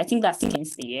project, right? I think that's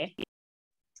Kingsley, yeah?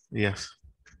 Yes.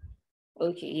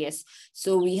 Okay, yes.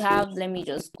 So we have, let me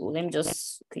just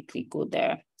quickly go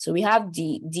there. So we have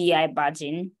the DI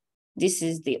badging. This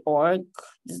is the org.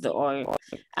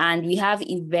 And we have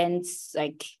events,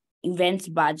 like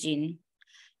event badging.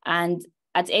 And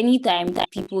at any time that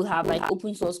people have like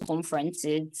open source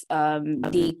conferences,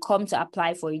 they come to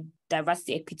apply for a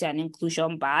diversity, equity, and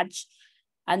inclusion badge.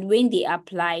 And when they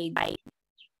apply,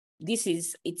 this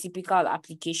is a typical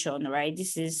application, right?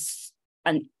 This is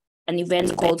an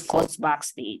event called First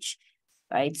Backstage,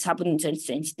 right? It's happening in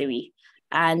 2023.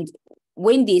 And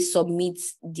when they submit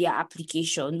their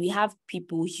application, we have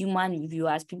people, human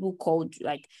reviewers, people called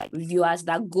like reviewers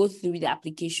that go through the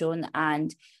application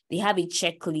and they have a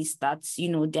checklist that,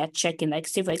 they're checking. Like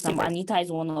say, for example, Anita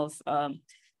is one of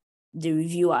the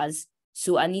reviewers.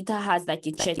 So Anita has like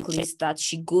a checklist that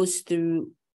she goes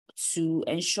through to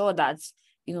ensure that,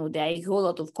 there are a whole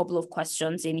lot of couple of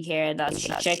questions in here that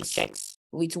she checks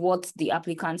with what the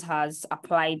applicant has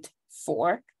applied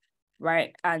for,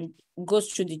 right? And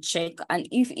goes through the check. And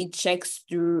if it checks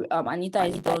through, Anita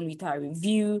is done with her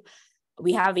review,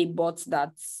 we have a bot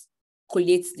that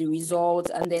collates the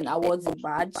results and then awards the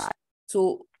badge.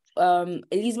 So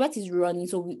Elizabeth is running,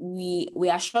 so we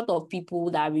are short of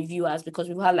people that are reviewers because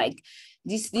we've had like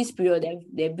this period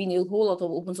there have been a whole lot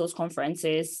of open source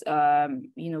conferences.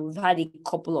 We've had an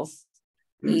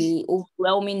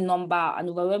overwhelming number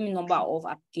of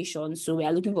applications, so we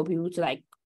are looking for people to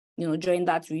join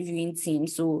that reviewing team.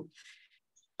 So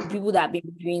people that have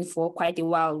been reviewing for quite a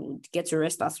while would get to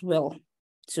rest as well.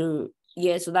 So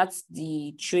yeah, so that's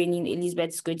the training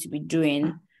Elizabeth is going to be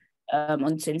doing on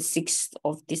 26th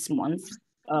of this month,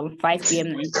 5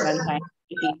 p.m. Nigerian time.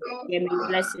 Okay, let me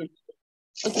bless it.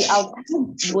 Okay, I'll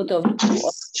tag both of you on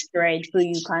the thread, so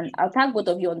I'll tag both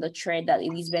of you on the thread that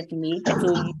Elizabeth made, so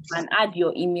you can add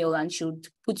your email and she'll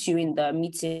put you in the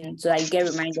meeting so that you get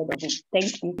reminded of it.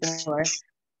 Thank you for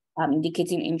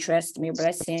indicating interest, May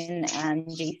Blessing and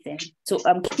Jason. So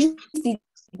do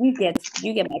you get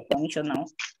my permission now?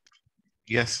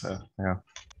 Yes, sir. Yeah.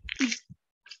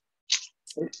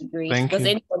 Great. Thank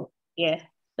you.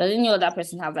 Does any other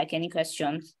person have like any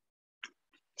questions?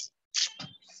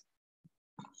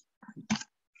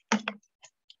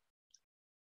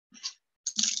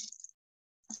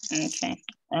 Okay.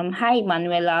 Hi,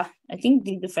 Manuela. I think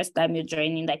this is the first time you're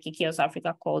joining like a CHAOSS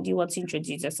Africa call. Do you want to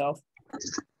introduce yourself?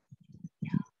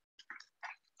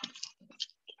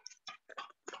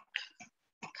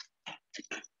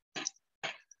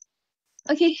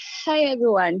 Okay, hi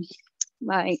everyone.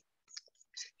 My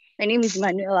name is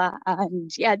Manuela,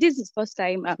 and yeah, this is the first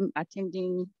time I'm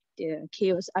attending the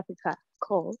CHAOSS Africa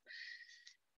call.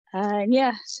 And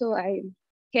yeah, so I'm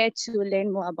here to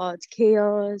learn more about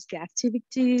CHAOSS, the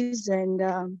activities, and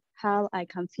how I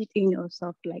can fit in, or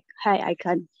stuff like how I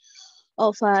can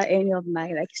offer any of my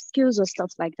like skills or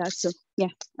stuff like that. So yeah,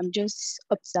 I'm just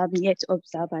observing, yet to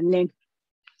observe and learn.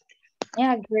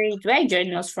 Yeah, great. Where are you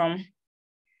joining us from?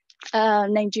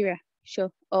 Nigeria,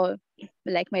 sure. Or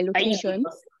like my location.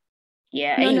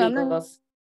 Yeah, no, are you no, I'm not Lagos?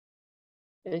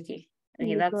 Okay.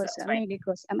 Okay, that's Lagos. I'm not fine. in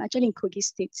Lagos. I'm actually in Kogi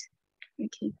State.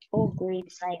 Okay. Oh,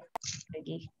 great. Nice.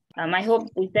 Okay. I hope,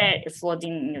 is there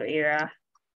flooding in your area?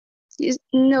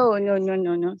 No.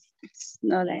 It's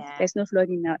not like Yeah. there's no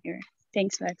flooding in our area.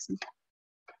 Thanks for asking.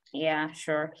 Yeah,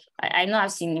 sure. I know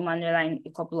I've seen Emanuela in a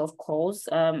couple of calls.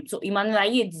 So Emanuela, are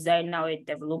you a designer or a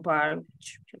developer?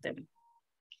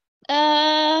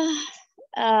 I'm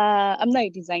not a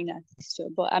designer, so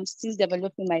but I'm still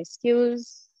developing my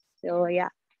skills. So yeah.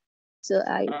 So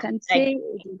I can say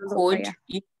code. Yeah.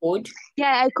 You code?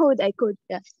 Yeah, I code. Yeah, I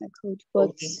code. But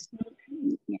okay.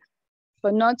 Yeah,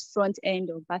 but not front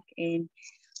end or back end.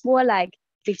 More like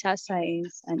data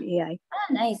science and AI.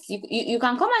 Nice. You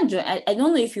can come and join. I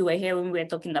don't know if you were here when we were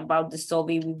talking about the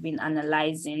survey we've been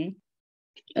analyzing.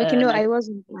 Okay, no, I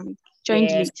wasn't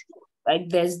joined late. Like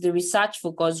there's the research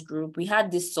focus group. We had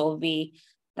this survey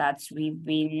that we've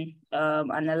been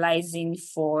analyzing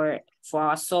for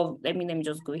our survey. Let me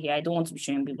just go here. I don't want to be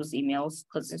showing people's emails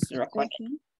because it's recorded. Okay.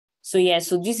 So yeah,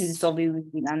 so this is the survey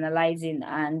we've been analyzing,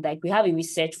 and like we have a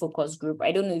research focus group.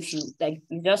 I don't know if you like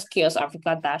just CHAOSS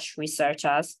Africa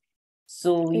researchers.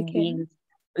 So we've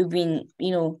been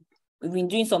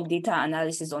doing some data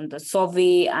analysis on the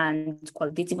survey and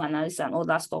qualitative analysis and all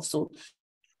that stuff. So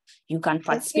you can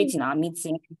participate in our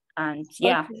meeting, and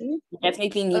yeah, we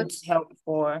definitely need help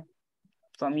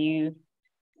from you.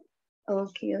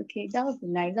 Okay, that would be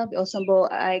nice. That would be awesome. But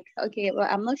well,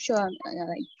 I'm not sure.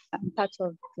 I'm part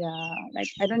of like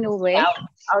I don't know where.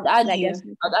 I'll add you.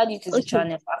 I'll add you to the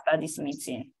channel after this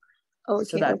meeting.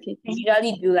 Okay. We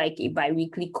usually do like a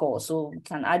bi-weekly call, so we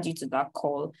can add you to that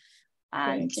call,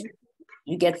 and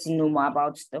you get to know more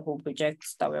about the whole project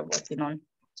that we're working on.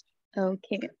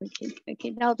 Okay.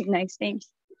 That would be nice. Thanks.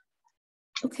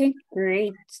 Okay,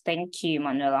 great. Thank you,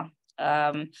 Manuela.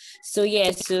 So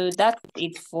that's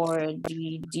it for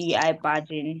the DI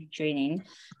badging training.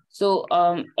 So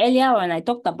earlier when I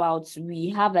talked about, we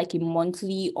have like a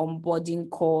monthly onboarding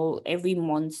call every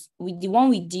month. With the one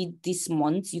we did this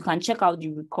month, you can check out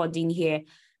the recording here.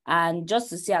 And just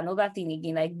to say another thing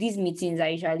again, like these meetings are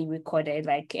usually recorded,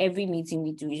 like every meeting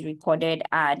we do is recorded.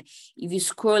 And if you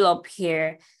scroll up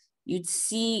here, you'd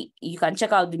see, you can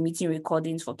check out the meeting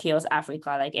recordings for CHAOSS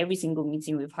Africa. Like every single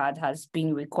meeting we've had has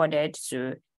been recorded. So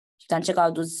you can check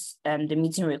out those the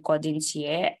meeting recordings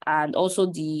here, and also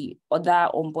the other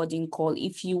onboarding call.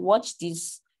 If you watch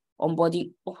this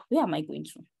onboarding, where am I going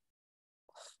to?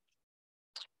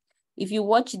 If you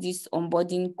watch this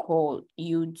onboarding call,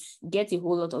 you'd get a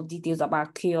whole lot of details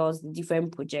about CHAOSS, the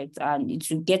different projects, and it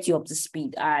will get you up to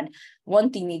speed. And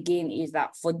one thing again is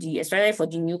that especially for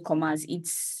the newcomers,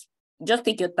 it's just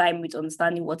take your time with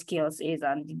understanding what CHAOSS is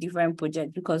and the different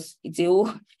projects, because it's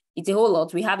a whole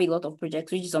lot. We have a lot of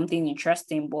projects, which is something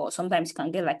interesting, but sometimes it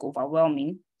can get like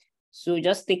overwhelming. So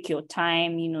just take your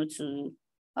time, to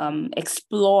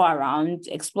explore around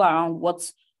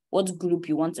what group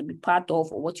you want to be part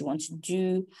of or what you want to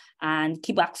do, and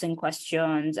keep asking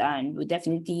questions, and we'll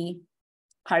definitely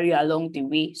carry you along the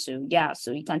way. So yeah,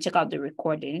 so you can check out the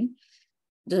recording.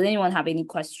 Does anyone have any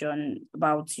question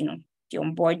about, the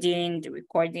onboarding, the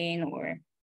recording, or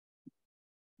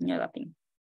any other thing?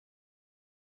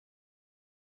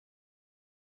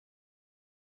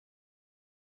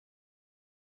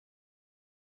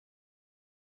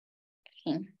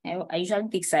 Okay. I usually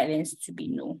take silence to be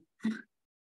no.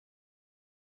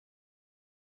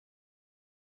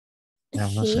 Yeah,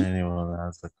 I'm not sure anyone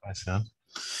has the question.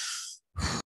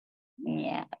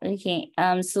 Yeah, okay.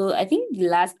 So I think the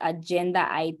last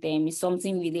agenda item is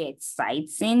something really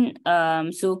exciting.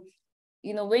 So,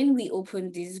 when we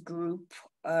open this group,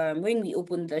 when we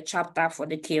open the chapter for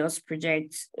the CHAOSS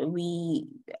project,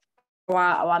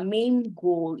 our main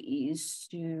goal is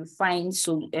to find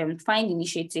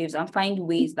initiatives and find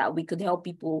ways that we could help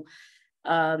people,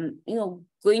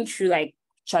 going through like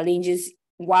challenges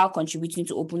while contributing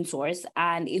to open source.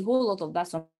 And a whole lot of that,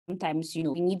 sometimes, we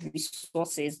need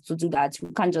resources to do that.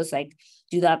 We can't just like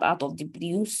do that out of the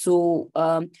blue. So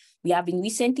we have been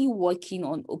recently working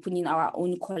on opening our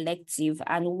own collective.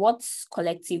 And what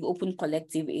open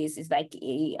collective is like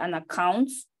an account.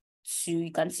 So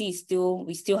you can see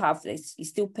we still have this, it's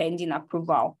still pending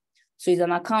approval So it's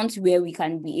an account where we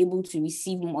can be able to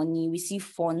receive money, receive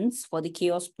funds for the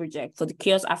CHAOSS project, for the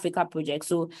CHAOSS Africa project.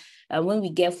 So when we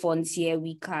get funds here,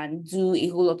 we can do a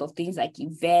whole lot of things like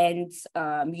events,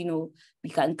 we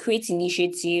can create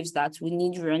initiatives that we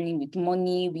need running with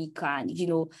money. We can,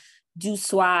 do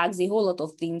swags, a whole lot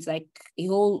of things,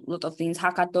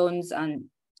 hackathons. And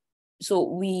so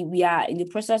we are in the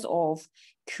process of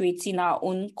creating our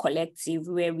own collective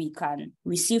where we can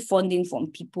receive funding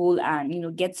from people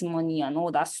and, get money and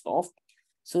all that stuff.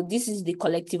 So this is the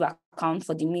collective account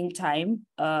for the meantime.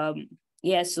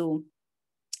 So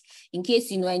in case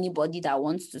you know anybody that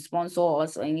wants to sponsor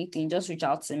us or anything, just reach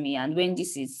out to me. And when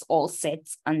this is all set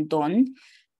and done,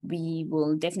 we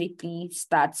will definitely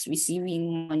start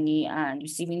receiving money and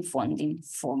receiving funding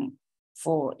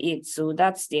for it. So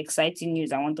that's the exciting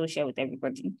news I want to share with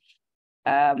everybody.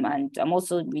 And I'm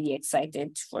also really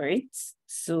excited for it.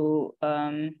 So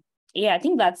I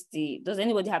think does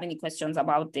anybody have any questions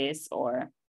about this or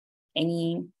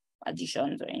any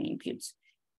additions or any inputs?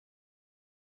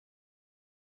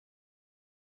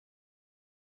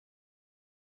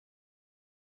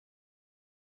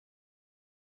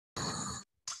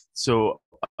 So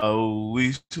are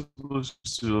we supposed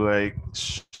to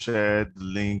share the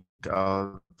link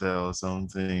out there or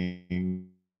something,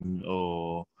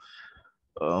 or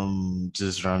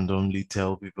just randomly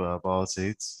tell people about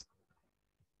it?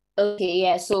 Okay,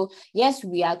 yeah. So yes,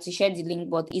 we have to share the link,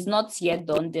 but it's not yet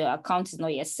done. The account is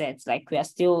not yet set. We are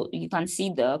still, you can see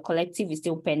the collective is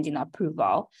still pending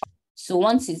approval. So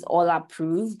once it's all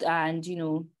approved and,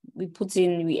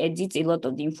 we edit a lot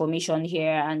of the information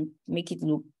here and make it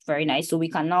look very nice. So we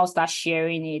can now start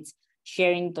sharing it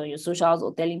on your socials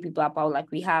or telling people about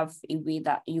we have a way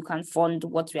that you can fund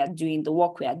what we are doing, the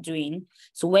work we are doing.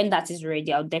 So when that is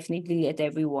ready, I'll definitely let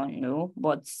everyone know.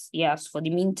 But yes, for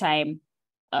the meantime,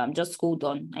 just hold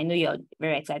on. I know you're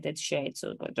very excited to share it,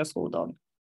 so just hold on.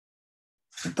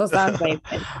 It does sound very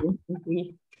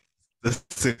exciting.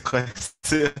 That's a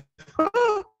question.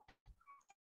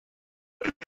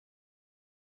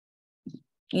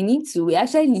 We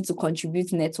actually need to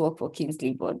contribute network for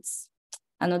Kingsley, but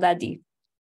another day.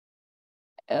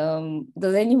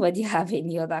 Does anybody have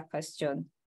any other question?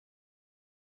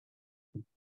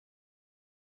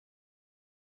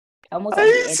 Almost at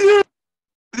the end.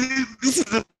 This is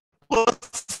the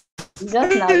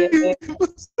just now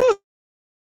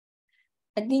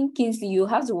I think Kingsley, you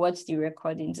have to watch the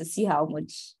recording to see how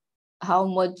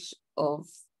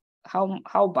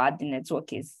bad the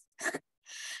network is.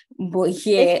 But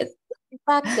here, the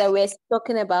fact that we're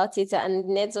talking about it and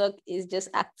the network is just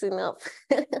acting up.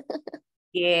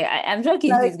 Yeah, I'm sure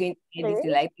Kingsley is going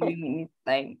to edit in 3 minutes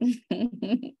time.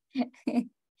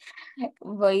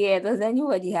 But yeah, does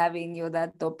anybody have any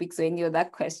other topics or any other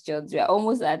questions? We're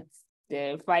almost at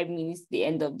the 5 minutes, the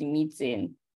end of the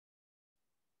meeting.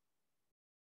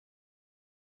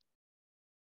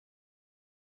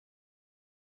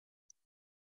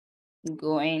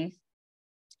 Going.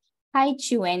 Hi,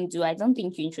 Chiwendu. I don't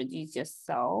think you introduced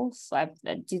yourself. So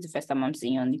this is the first time I'm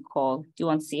seeing you on the call. Do you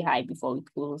want to say hi before we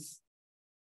close?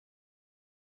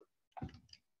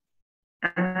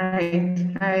 All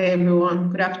right. Hi, everyone.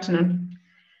 Good afternoon.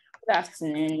 Good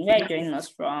afternoon. Where are you joining us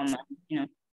from? Good.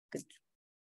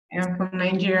 I'm from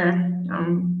Nigeria.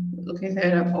 I'm located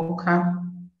at Oka,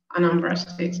 Anambra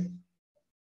State.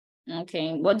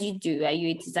 Okay. What do you do? Are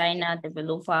you a designer,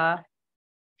 developer,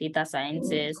 data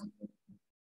scientist?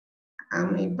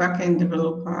 I'm a backend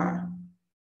developer.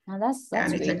 Oh, that's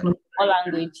great. What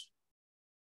language?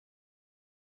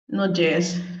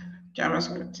 Node.js,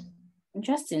 JavaScript.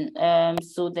 Interesting.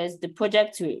 So there's the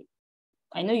project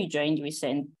I know you joined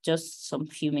just some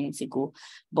few minutes ago,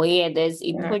 but yeah, there's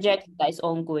a project that is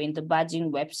ongoing, the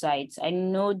badging website. I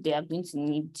know they are going to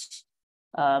need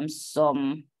I'm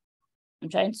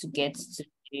trying to get to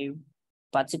a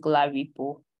particular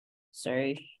repo.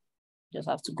 Sorry, just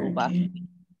have to go back.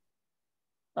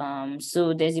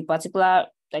 So there's a particular,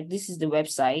 this is the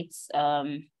website.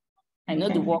 I know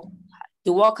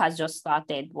the work has just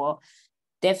started, but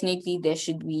definitely there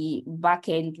should be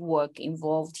back-end work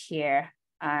involved here.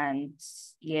 And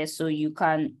yeah, so you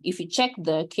can, if you check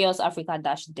the CHAOSS Africa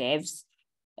 -devs,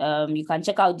 you can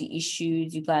check out the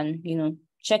issues, you can,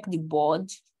 check the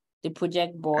board, the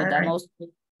project board, and also,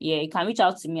 you can reach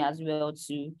out to me as well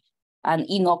and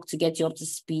Enoch to get you up to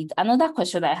speed. Another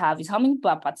question I have is how many people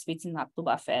are participating in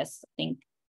Oktoberfest? I think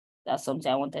that's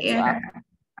something I wanted to ask.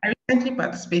 I recently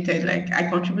participated, I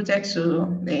contributed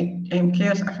to the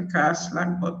CHAOSS Africa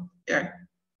Slack bot. Yeah.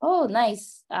 Oh,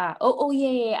 nice. Yeah.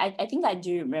 I think I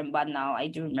do remember now. I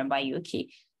do remember you. Okay.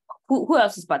 Who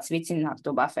else is participating in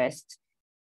Oktoberfest?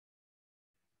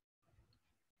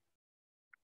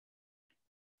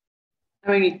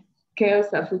 I mean,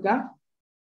 CHAOSS Africa.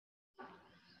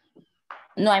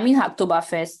 No, I mean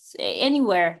Oktoberfest.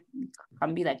 Anywhere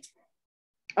can be like.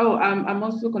 Oh, I'm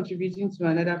also contributing to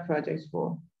another project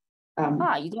for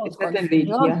you don't contribute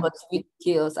to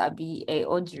CHAOSS, Abby,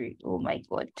 Audrey. Oh my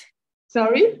God.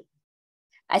 Sorry?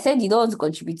 I said you don't want to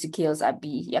contribute to CHAOSS,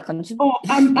 Abby. Oh,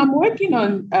 I'm working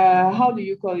on how do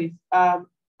you call it?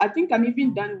 I think I'm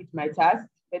even done with my task,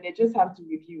 but I just have to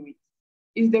review it.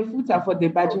 It's the footer for the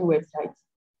badging website.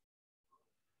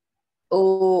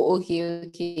 Oh,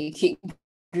 okay.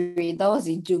 Great. That was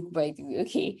a joke, by the way.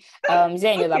 Okay. Is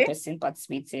there any other person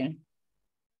participating?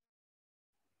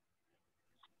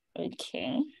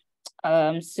 Okay.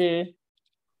 So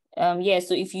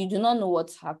if you do not know what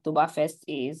Oktoberfest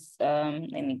is,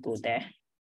 let me go there.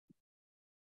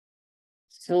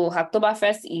 So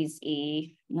Oktoberfest is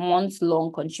a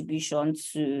month-long contribution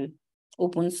to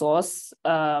open source,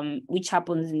 which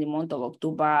happens in the month of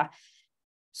October.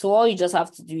 So all you just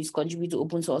have to do is contribute to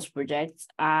open source projects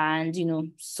and,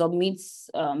 submit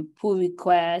pull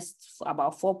requests,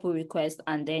 about 4 pull requests,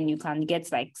 and then you can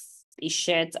get like a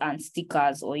shirt and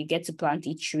stickers, or you get to plant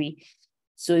a tree.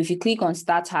 So if you click on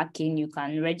start hacking, you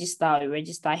can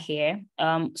register here.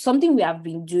 Something we have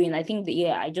been doing, I think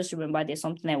I just remember there's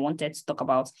something I wanted to talk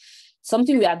about.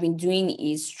 Something we have been doing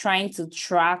is trying to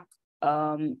track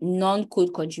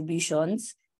non-code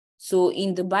contributions. So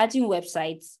in the badging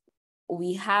website,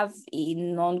 we have a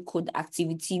non-code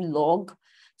activity log.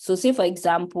 So say, for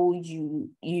example,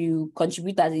 you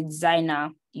contribute as a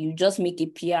designer, you just make a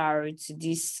PR to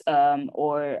this,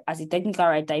 or as a technical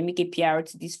writer, you make a PR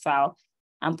to this file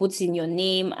and put in your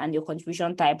name and your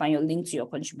contribution type and your link to your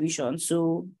contribution.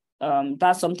 So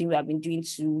that's something we have been doing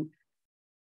to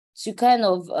kind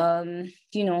of,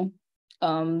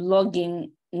 log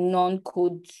in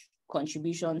non-code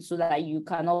contributions so that you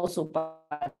can also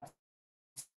participate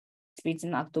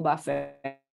in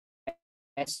Oktoberfest.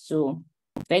 So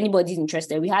if anybody's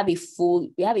interested, we have a full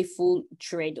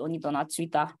thread on it on our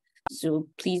Twitter. So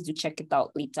please do check it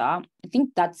out later. I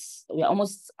think we're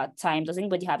almost at time. Does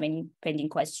anybody have any pending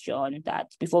question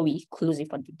before we close it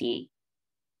for the day?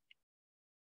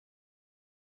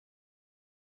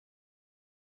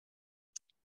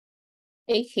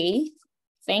 Okay.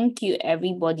 Thank you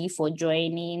everybody for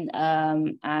joining.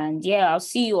 And I'll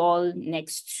see you all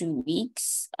next 2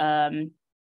 weeks. Bye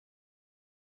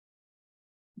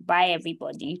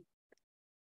everybody.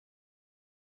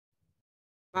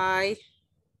 Bye.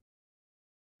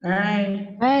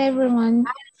 Bye. Bye everyone.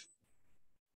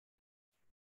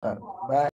 Bye.